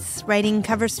 decades, writing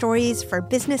cover stories for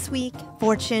Business Week,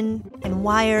 Fortune, and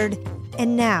Wired.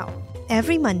 And now,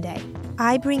 every Monday,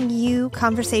 I bring you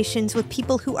conversations with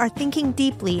people who are thinking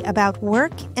deeply about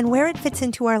work and where it fits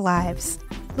into our lives.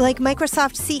 Like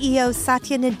Microsoft CEO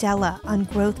Satya Nadella on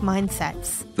growth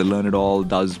mindsets. The learn-it-all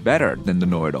does better than the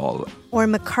know-it-all. Or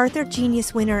MacArthur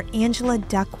Genius winner Angela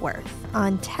Duckworth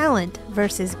on talent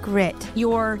versus grit.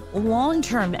 Your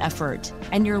long-term effort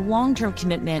and your long-term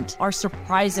commitment are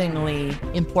surprisingly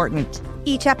important.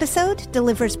 Each episode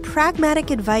delivers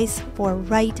pragmatic advice for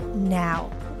right now.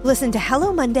 Listen to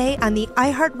Hello Monday on the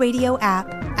iHeartRadio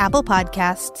app, Apple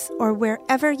Podcasts, or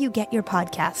wherever you get your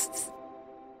podcasts.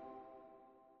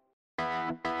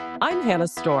 I'm Hannah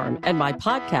Storm, and my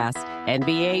podcast,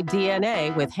 NBA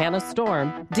DNA with Hannah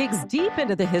Storm, digs deep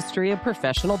into the history of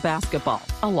professional basketball,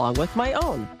 along with my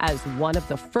own, as one of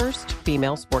the first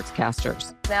female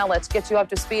sportscasters. Now let's get you up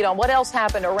to speed on what else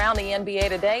happened around the NBA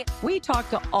today. We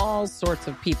talked to all sorts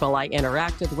of people I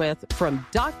interacted with, from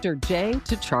Dr. J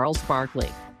to Charles Barkley.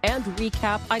 and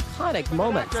recap iconic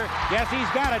moments. Yes, he's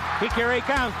got it. Here he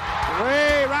comes.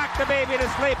 Way rock the baby to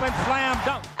sleep and slam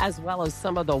dunk. As well as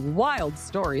some of the wild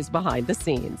stories behind the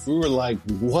scenes. We were like,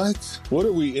 what? What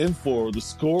are we in for? The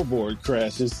scoreboard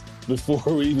crashes before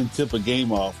we even tip a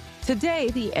game off. Today,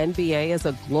 the NBA is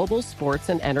a global sports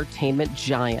and entertainment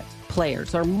giant.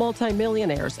 Players are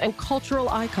multimillionaires and cultural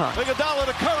icons. Iguodala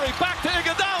to Curry, back to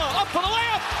Iguodala, up for the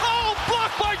layup. Oh,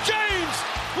 blocked by James.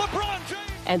 LeBron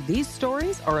James. And these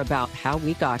stories are about how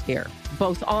we got here,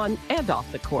 both on and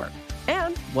off the court.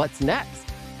 And what's next?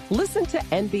 Listen to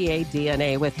NBA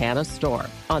DNA with Hannah Storm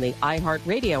on the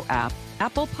iHeartRadio app,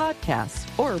 Apple Podcasts,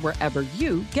 or wherever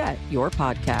you get your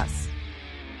podcasts.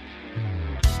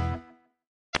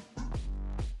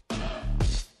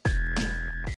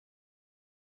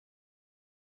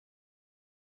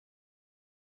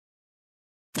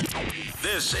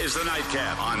 This is the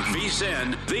Nightcap on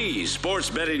VSiN, the Sports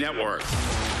Betting Network.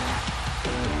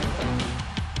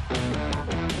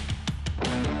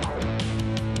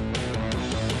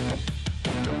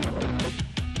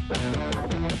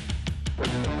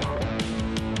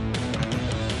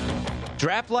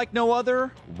 Draft like no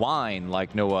other, wine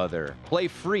like no other. Play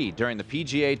free during the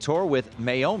PGA Tour with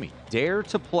Mayomi. Dare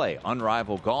to play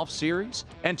Unrivaled Golf Series.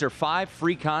 Enter 5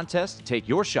 free contests to take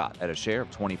your shot at a share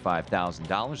of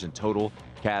 $25,000 in total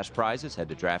cash prizes. Head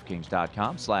to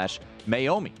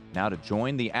DraftKings.com/Mayomi now to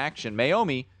join the action.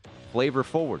 Mayomi, flavor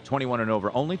forward. 21 and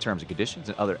over only. Terms and conditions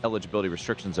and other eligibility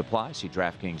restrictions apply. See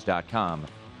DraftKings.com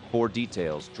for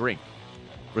details. Drink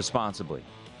responsibly.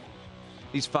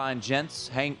 These fine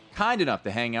gents kind enough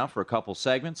to hang out for a couple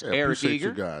segments. Yeah, Eric appreciate Eager,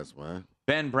 you guys, man.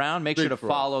 Ben Brown. Make sure to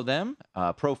follow them.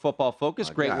 Pro Football Focus.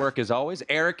 Great work as always.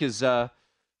 Eric has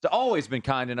always been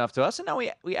kind enough to us, and now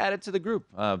we added to the group.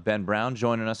 Ben Brown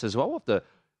joining us as well with the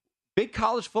big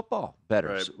college football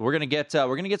bettors. Right. We're gonna get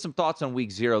some thoughts on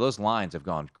Week 0. Those lines have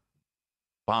gone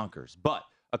bonkers, but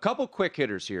a couple quick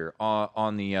hitters here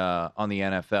on the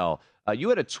NFL. You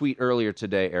had a tweet earlier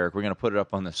today, Eric. We're going to put it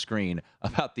up on the screen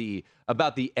about the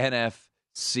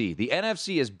NFC. The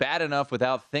NFC is bad enough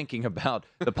without thinking about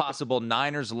the possible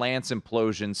Niners-Lance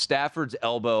implosion, Stafford's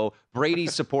elbow,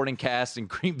 Brady's supporting cast, and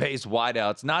Green Bay's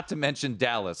wideouts, not to mention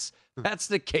Dallas. That's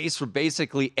the case for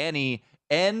basically any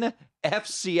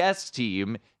NFCS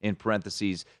team, in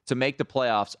parentheses, to make the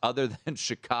playoffs other than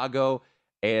Chicago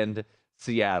and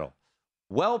Seattle.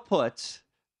 Well put.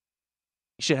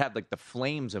 You should have like the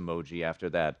flames emoji after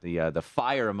that, the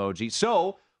fire emoji.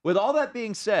 So, with all that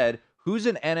being said, who's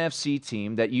an NFC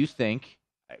team that you think,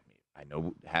 I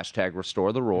know hashtag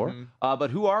restore the roar, but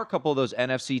who are a couple of those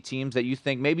NFC teams that you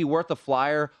think may be worth a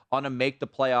flyer on a make the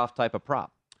playoff type of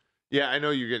prop? Yeah, I know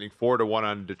you're getting 4-1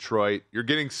 on Detroit. You're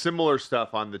getting similar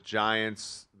stuff on the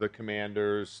Giants, the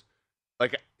Commanders.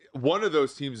 Like, one of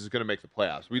those teams is going to make the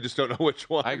playoffs. We just don't know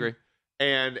which one. I agree.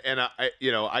 And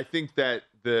I think that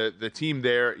the team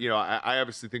there, I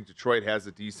obviously think Detroit has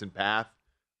a decent path.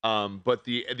 But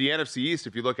the NFC East,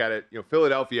 if you look at it,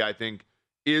 Philadelphia, I think,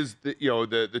 is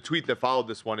the tweet that followed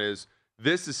this one is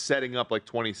this is setting up like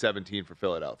 2017 for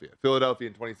Philadelphia. Philadelphia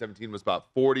in 2017 was about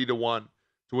 40-1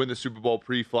 to win the Super Bowl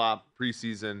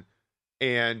preseason.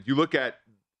 And you look at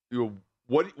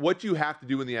what you have to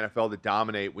do in the NFL to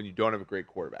dominate when you don't have a great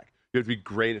quarterback. You have to be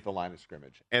great at the line of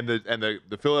scrimmage. And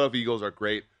the Philadelphia Eagles are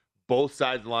great. Both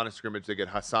sides of the line of scrimmage. They get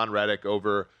Hassan Reddick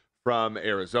over from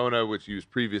Arizona, which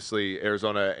used previously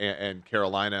Arizona and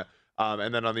Carolina.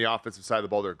 And then on the offensive side of the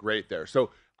ball, they're great there.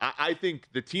 So I think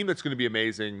the team that's going to be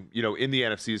amazing, in the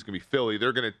NFC is going to be Philly.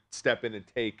 They're going to step in and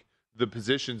take the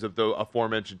positions of the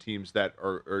aforementioned teams that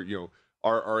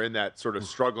are in that sort of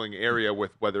struggling area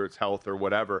with whether it's health or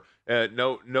whatever.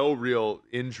 No real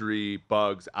injury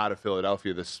bugs out of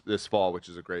Philadelphia this fall, which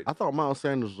is a great. I thought Miles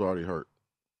Sanders was already hurt.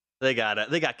 They got it.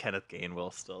 They got Kenneth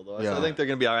Gainwell still, though. Yeah. So I think they're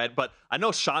going to be all right. But I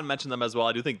know Sean mentioned them as well.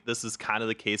 I do think this is kind of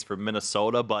the case for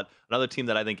Minnesota. But another team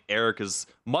that I think Eric is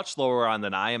much lower on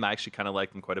than I am, I actually kind of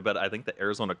like them quite a bit. I think the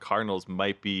Arizona Cardinals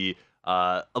might be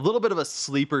a little bit of a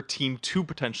sleeper team to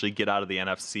potentially get out of the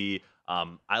NFC.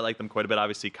 I like them quite a bit.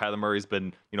 Obviously, Kyler Murray's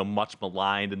been, much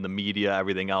maligned in the media,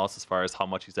 everything else, as far as how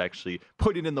much he's actually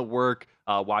putting in the work,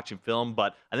 watching film.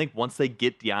 But I think once they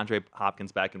get DeAndre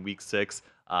Hopkins back in Week 6,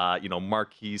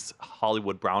 Marquise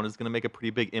Hollywood Brown is going to make a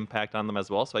pretty big impact on them as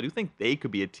well. So I do think they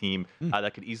could be a team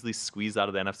that could easily squeeze out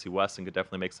of the NFC West and could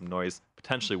definitely make some noise,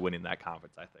 potentially winning that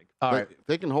conference, I think. All right.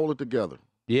 They can hold it together.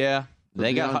 Yeah.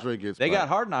 They got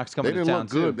Hard Knocks coming to town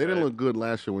too. They didn't look good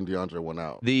last year when DeAndre went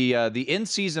out. The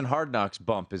in-season Hard Knocks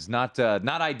bump is not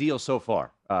ideal so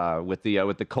far with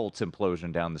the Colts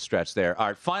implosion down the stretch there. All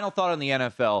right, final thought on the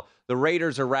NFL. The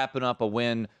Raiders are wrapping up a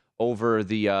win over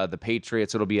the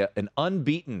Patriots. It'll be an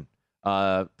unbeaten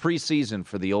preseason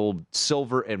for the old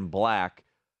silver and black.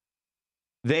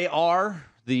 They are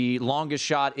the longest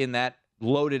shot in that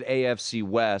loaded AFC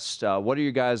West. What are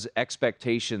your guys'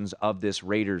 expectations of this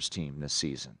Raiders team this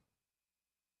season?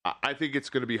 I think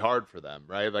it's going to be hard for them,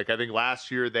 right? Like, I think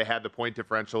last year they had the point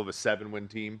differential of a 7-win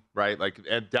team, right? Like,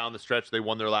 and down the stretch, they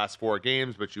won their last 4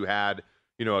 games, but you had,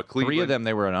 a Cleveland. 3 of them,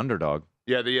 they were an underdog.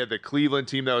 Yeah, they had the Cleveland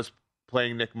team that was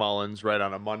playing Nick Mullins, right,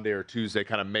 on a Monday or Tuesday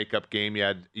kind of makeup game.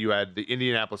 You had the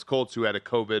Indianapolis Colts, who had a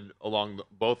COVID along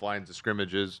both lines of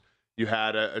scrimmages. You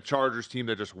had a Chargers team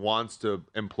that just wants to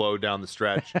implode down the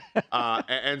stretch.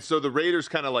 And so the Raiders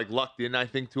kind of like lucked in, I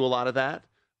think, to a lot of that.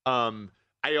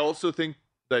 I also think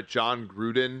that John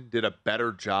Gruden did a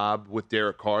better job with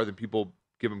Derek Carr than people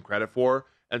give him credit for.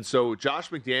 And so Josh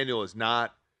McDaniel is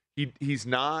not, he's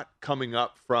not coming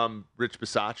up from Rich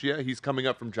Bisaccia. He's coming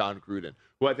up from John Gruden,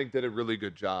 who I think did a really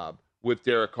good job with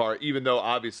Derek Carr, even though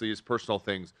obviously his personal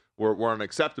things were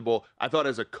unacceptable. I thought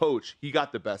as a coach, he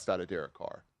got the best out of Derek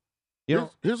Carr.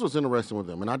 Here's what's interesting with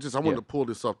them, and I wanted to pull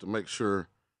this up to make sure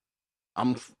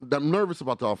I'm nervous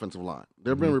about the offensive line.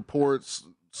 There have been reports,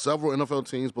 several NFL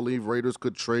teams believe Raiders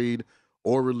could trade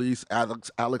or release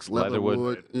Alex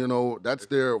Leatherwood. That's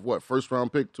their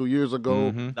first-round pick 2 years ago.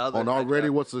 On already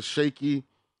what's a shaky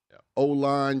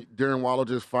O-line. Darren Waller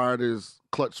just fired his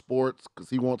Clutch Sports because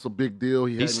he wants a big deal.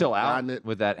 He's still out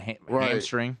with that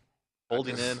hamstring.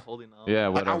 Holding out. Yeah,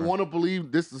 whatever. I want to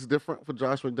believe this is different for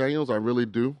Josh McDaniels. I really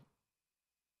do.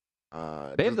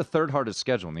 They have the 3rd hardest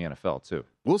schedule in the NFL, too.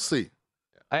 We'll see.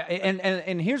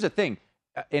 And here's the thing.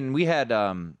 And we had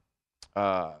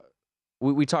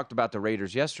we talked about the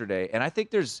Raiders yesterday, and I think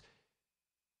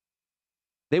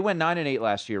they went 9-8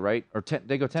 last year, right? Or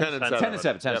they go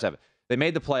 10-7. They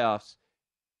made the playoffs.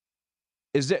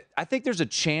 I think there's a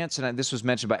chance, and this was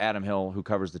mentioned by Adam Hill, who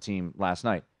covers the team last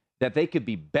night, that they could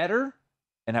be better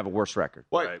and have a worse record.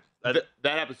 Right. That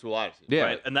happens to a lot of teams. Yeah.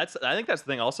 Right. And I think that's the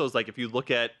thing also is like if you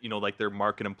look at, like their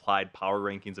market implied power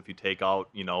rankings, if you take out,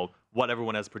 what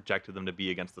everyone has projected them to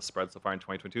be against the spread so far in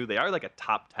 2022, they are like a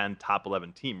top 10, top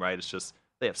 11 team, right? It's just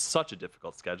they have such a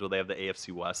difficult schedule. They have the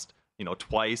AFC West,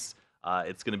 twice.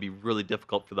 It's going to be really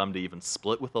difficult for them to even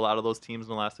split with a lot of those teams in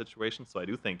the last situation. So I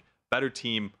do think better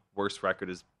team, worse record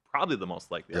is probably the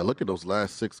most likely. Yeah, look at those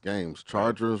last 6 games.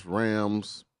 Chargers,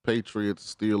 Rams,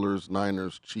 Patriots, Steelers,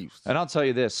 Niners, Chiefs. And I'll tell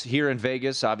you this, here in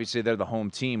Vegas, obviously they're the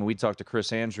home team. We talked to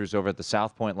Chris Andrews over at the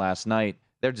South Point last night.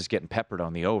 They're just getting peppered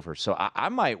on the over. So I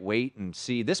might wait and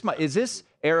see. Is this,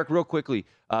 Eric, real quickly,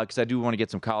 because I do want to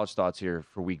get some college thoughts here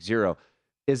for week 0.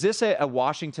 Is this a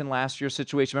Washington last year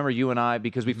situation? Remember you and I,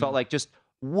 because we felt like just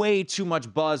way too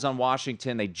much buzz on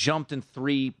Washington. They jumped in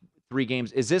three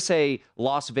games. Is this a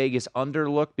Las Vegas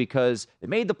underlook because they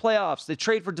made the playoffs? They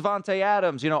trade for Devontae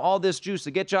Adams, all this juice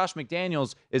to get Josh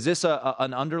McDaniels. Is this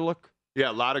an underlook? Yeah,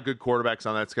 a lot of good quarterbacks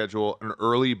on that schedule. An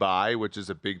early bye, which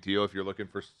is a big deal if you're looking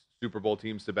for Super Bowl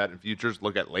teams to bet in futures.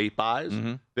 Look at late buys.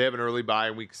 They have an early bye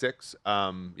in week 6.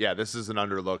 This is an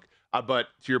underlook. But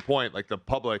to your point, like the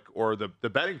public or the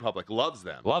betting public loves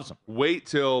them. Wait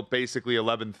till basically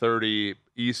 11:30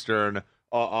 Eastern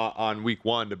on week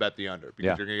 1 to bet the under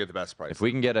because you're going to get the best price. If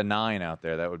we can get a 9 out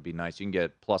there, that would be nice. You can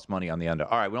get plus money on the under.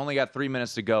 All right, we only got 3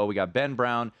 minutes to go. We got Ben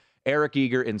Brown, Eric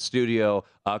Eager in studio.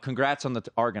 Congrats on the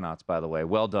Argonauts, by the way.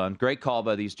 Well done. Great call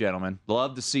by these gentlemen.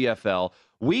 Love the CFL.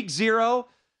 Week 0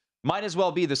 might as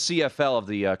well be the CFL of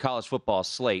the college football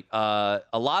slate. A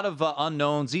lot of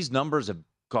unknowns. These numbers have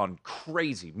gone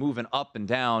crazy, moving up and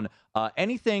down.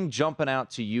 Anything jumping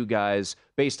out to you guys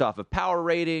based off of power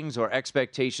ratings or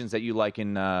expectations that you like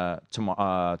in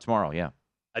tomorrow? Yeah.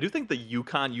 I do think the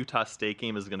UConn-Utah State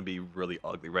game is going to be really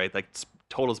ugly, right? Like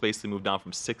totals basically moved down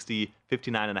from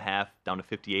 59.5 down to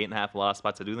 58.5 a lot of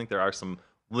spots. I do think there are some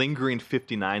lingering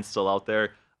 59 still out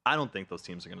there. I don't think those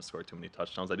teams are going to score too many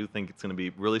touchdowns. I do think it's going to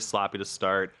be really sloppy to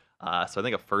start. So I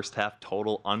think a first half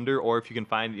total under, or if you can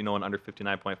find, an under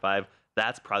 59.5,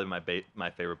 that's probably my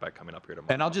favorite bet coming up here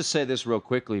tomorrow. And I'll just say this real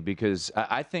quickly because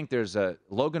I think there's a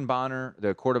Logan Bonner,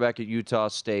 the quarterback at Utah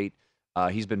State.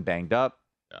 He's been banged up.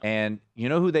 Yeah. And you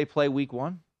know who they play week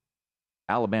 1?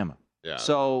 Alabama. Yeah.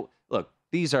 So, look,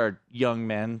 these are young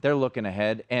men. They're looking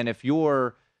ahead. And if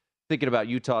you're thinking about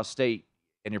Utah State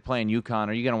and you're playing UConn,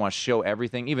 are you going to want to show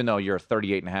everything, even though you're a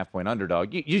 38.5-point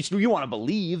underdog? You want to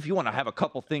believe. You want to have a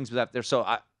couple things out there. So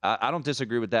I don't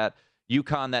disagree with that.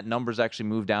 UConn, that number's actually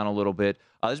moved down a little bit.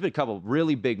 There's been a couple of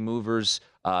really big movers.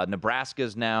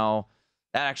 Nebraska's now,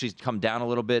 that actually's come down a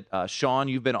little bit. Sean,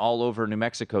 you've been all over New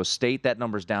Mexico State. That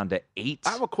number's down to 8 I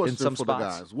have a question in some for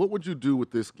spots. the guys. What would you do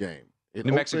with this game?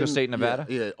 New Mexico State, Nevada?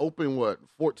 Yeah, open what?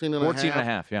 14.5?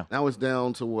 14.5, yeah. Now it's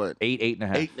down to what?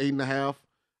 8.5. 8.5.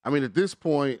 I mean, at this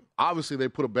point, obviously they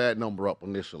put a bad number up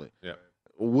initially. Yeah.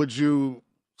 Would you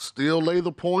still lay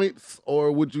the points,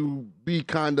 or would you be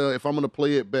kind of, if I'm going to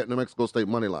play it, bet New Mexico State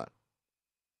money line?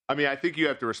 I mean, I think you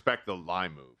have to respect the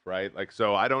line move, right? Like,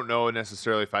 so I don't know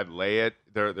necessarily if I'd lay it.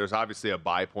 There's obviously a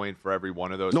buy point for every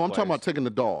one of those. No, I'm talking about taking the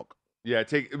dog. Yeah,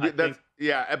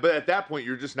 but at that point,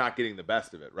 you're just not getting the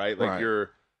best of it, right? Like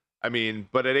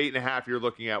but at 8.5, you're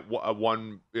looking at a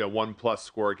 1+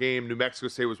 score game. New Mexico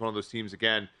State was one of those teams,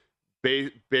 again,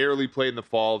 barely played in the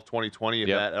fall of 2020, if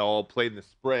that at all, played in the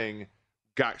spring,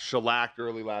 got shellacked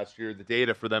early last year. The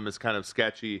data for them is kind of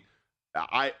sketchy.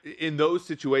 In those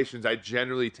situations, I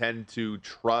generally tend to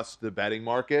trust the betting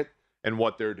market and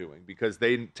what they're doing because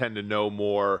they tend to know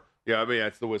more. I mean,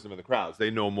 that's the wisdom of the crowds.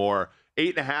 They know more.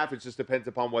 8.5, it just depends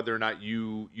upon whether or not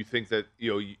you think that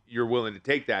you're willing to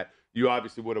take that. You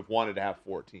obviously would have wanted to have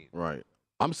 14. Right.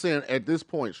 I'm saying at this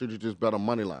point, should you just bet on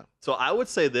money line? So I would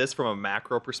say this from a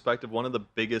macro perspective. One of the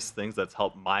biggest things that's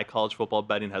helped my college football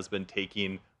betting has been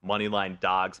taking money line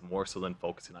dogs more so than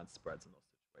focusing on spreads in those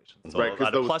situations. So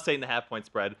at a plus 8.5 point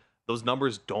spread, those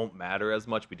numbers don't matter as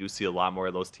much. We do see a lot more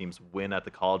of those teams win at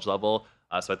the college level.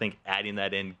 So I think adding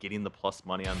that in, getting the plus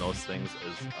money on those things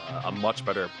is a much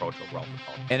better approach overall for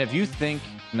college. And if you think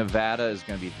Nevada is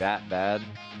going to be that bad,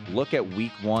 look at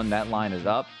week 1. That line is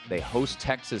up. They host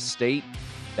Texas State.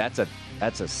 That's a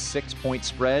 6-point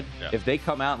spread. Yeah. If they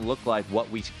come out and look like what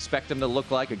we expect them to look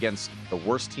like against the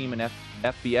worst team in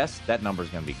FBS, that number is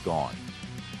going to be gone.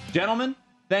 Gentlemen,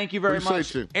 thank you very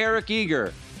much. Eric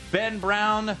Eager, Ben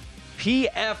Brown,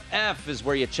 PFF is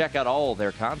where you check out all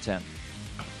their content.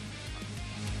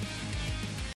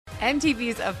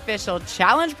 MTV's official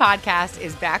Challenge podcast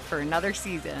is back for another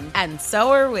season. And so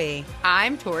are we.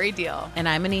 I'm Tori Deal. And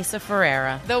I'm Anissa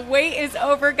Ferreira. The wait is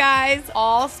over, guys.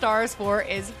 All Stars 4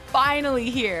 is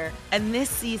finally here. And this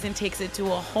season takes it to a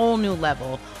whole new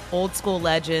level. Old school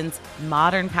legends,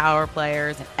 modern power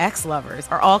players, and ex-lovers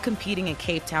are all competing in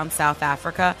Cape Town, South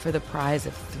Africa for the prize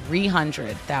of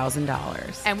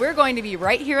 $300,000. And we're going to be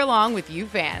right here along with you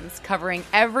fans, covering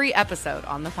every episode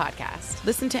on the podcast.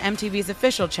 Listen to MTV's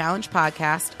official Challenge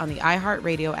podcast on the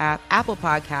iHeartRadio app, Apple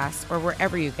Podcasts, or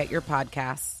wherever you get your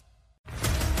podcasts.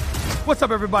 What's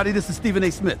up, everybody? This is Stephen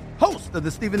A. Smith, host of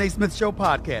the Stephen A. Smith Show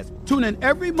podcast. Tune in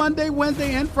every Monday,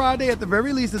 Wednesday, and Friday at the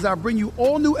very least as I bring you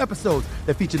all new episodes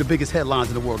that feature the biggest headlines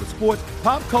in the world of sports,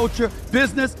 pop culture,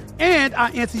 business, and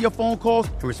I answer your phone calls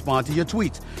and respond to your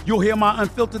tweets. You'll hear my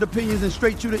unfiltered opinions and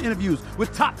straight-shooter interviews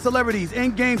with top celebrities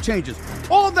and game changers.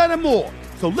 All that and more.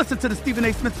 So listen to the Stephen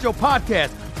A. Smith Show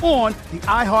podcast on the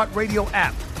iHeartRadio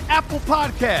app, Apple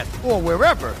Podcasts, or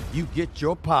wherever you get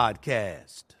your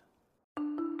podcast.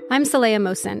 I'm Saleha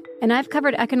Mohsen, and I've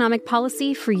covered economic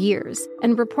policy for years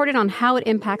and reported on how it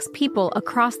impacts people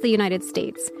across the United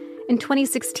States. In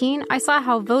 2016, I saw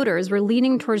how voters were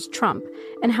leaning towards Trump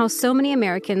and how so many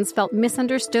Americans felt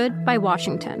misunderstood by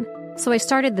Washington. So I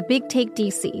started The Big Take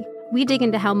DC. We dig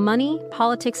into how money,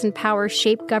 politics, and power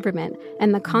shape government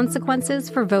and the consequences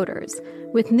for voters.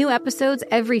 With new episodes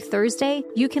every Thursday,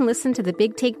 you can listen to The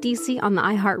Big Take DC on the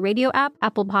iHeartRadio app,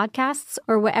 Apple Podcasts,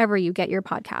 or wherever you get your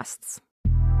podcasts.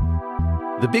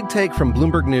 The Big Take from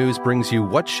Bloomberg News brings you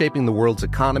what's shaping the world's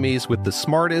economies with the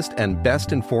smartest and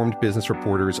best-informed business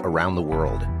reporters around the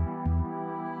world.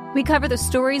 We cover the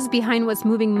stories behind what's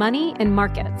moving money and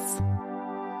markets.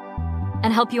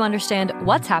 And help you understand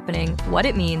what's happening, what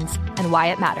it means, and why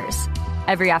it matters.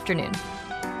 Every afternoon.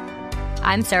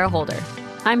 I'm Sarah Holder.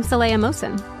 I'm Saleha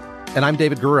Mohsen. And I'm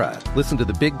David Gura. Listen to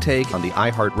The Big Take on the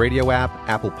iHeartRadio app,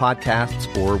 Apple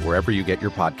Podcasts, or wherever you get your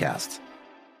podcasts.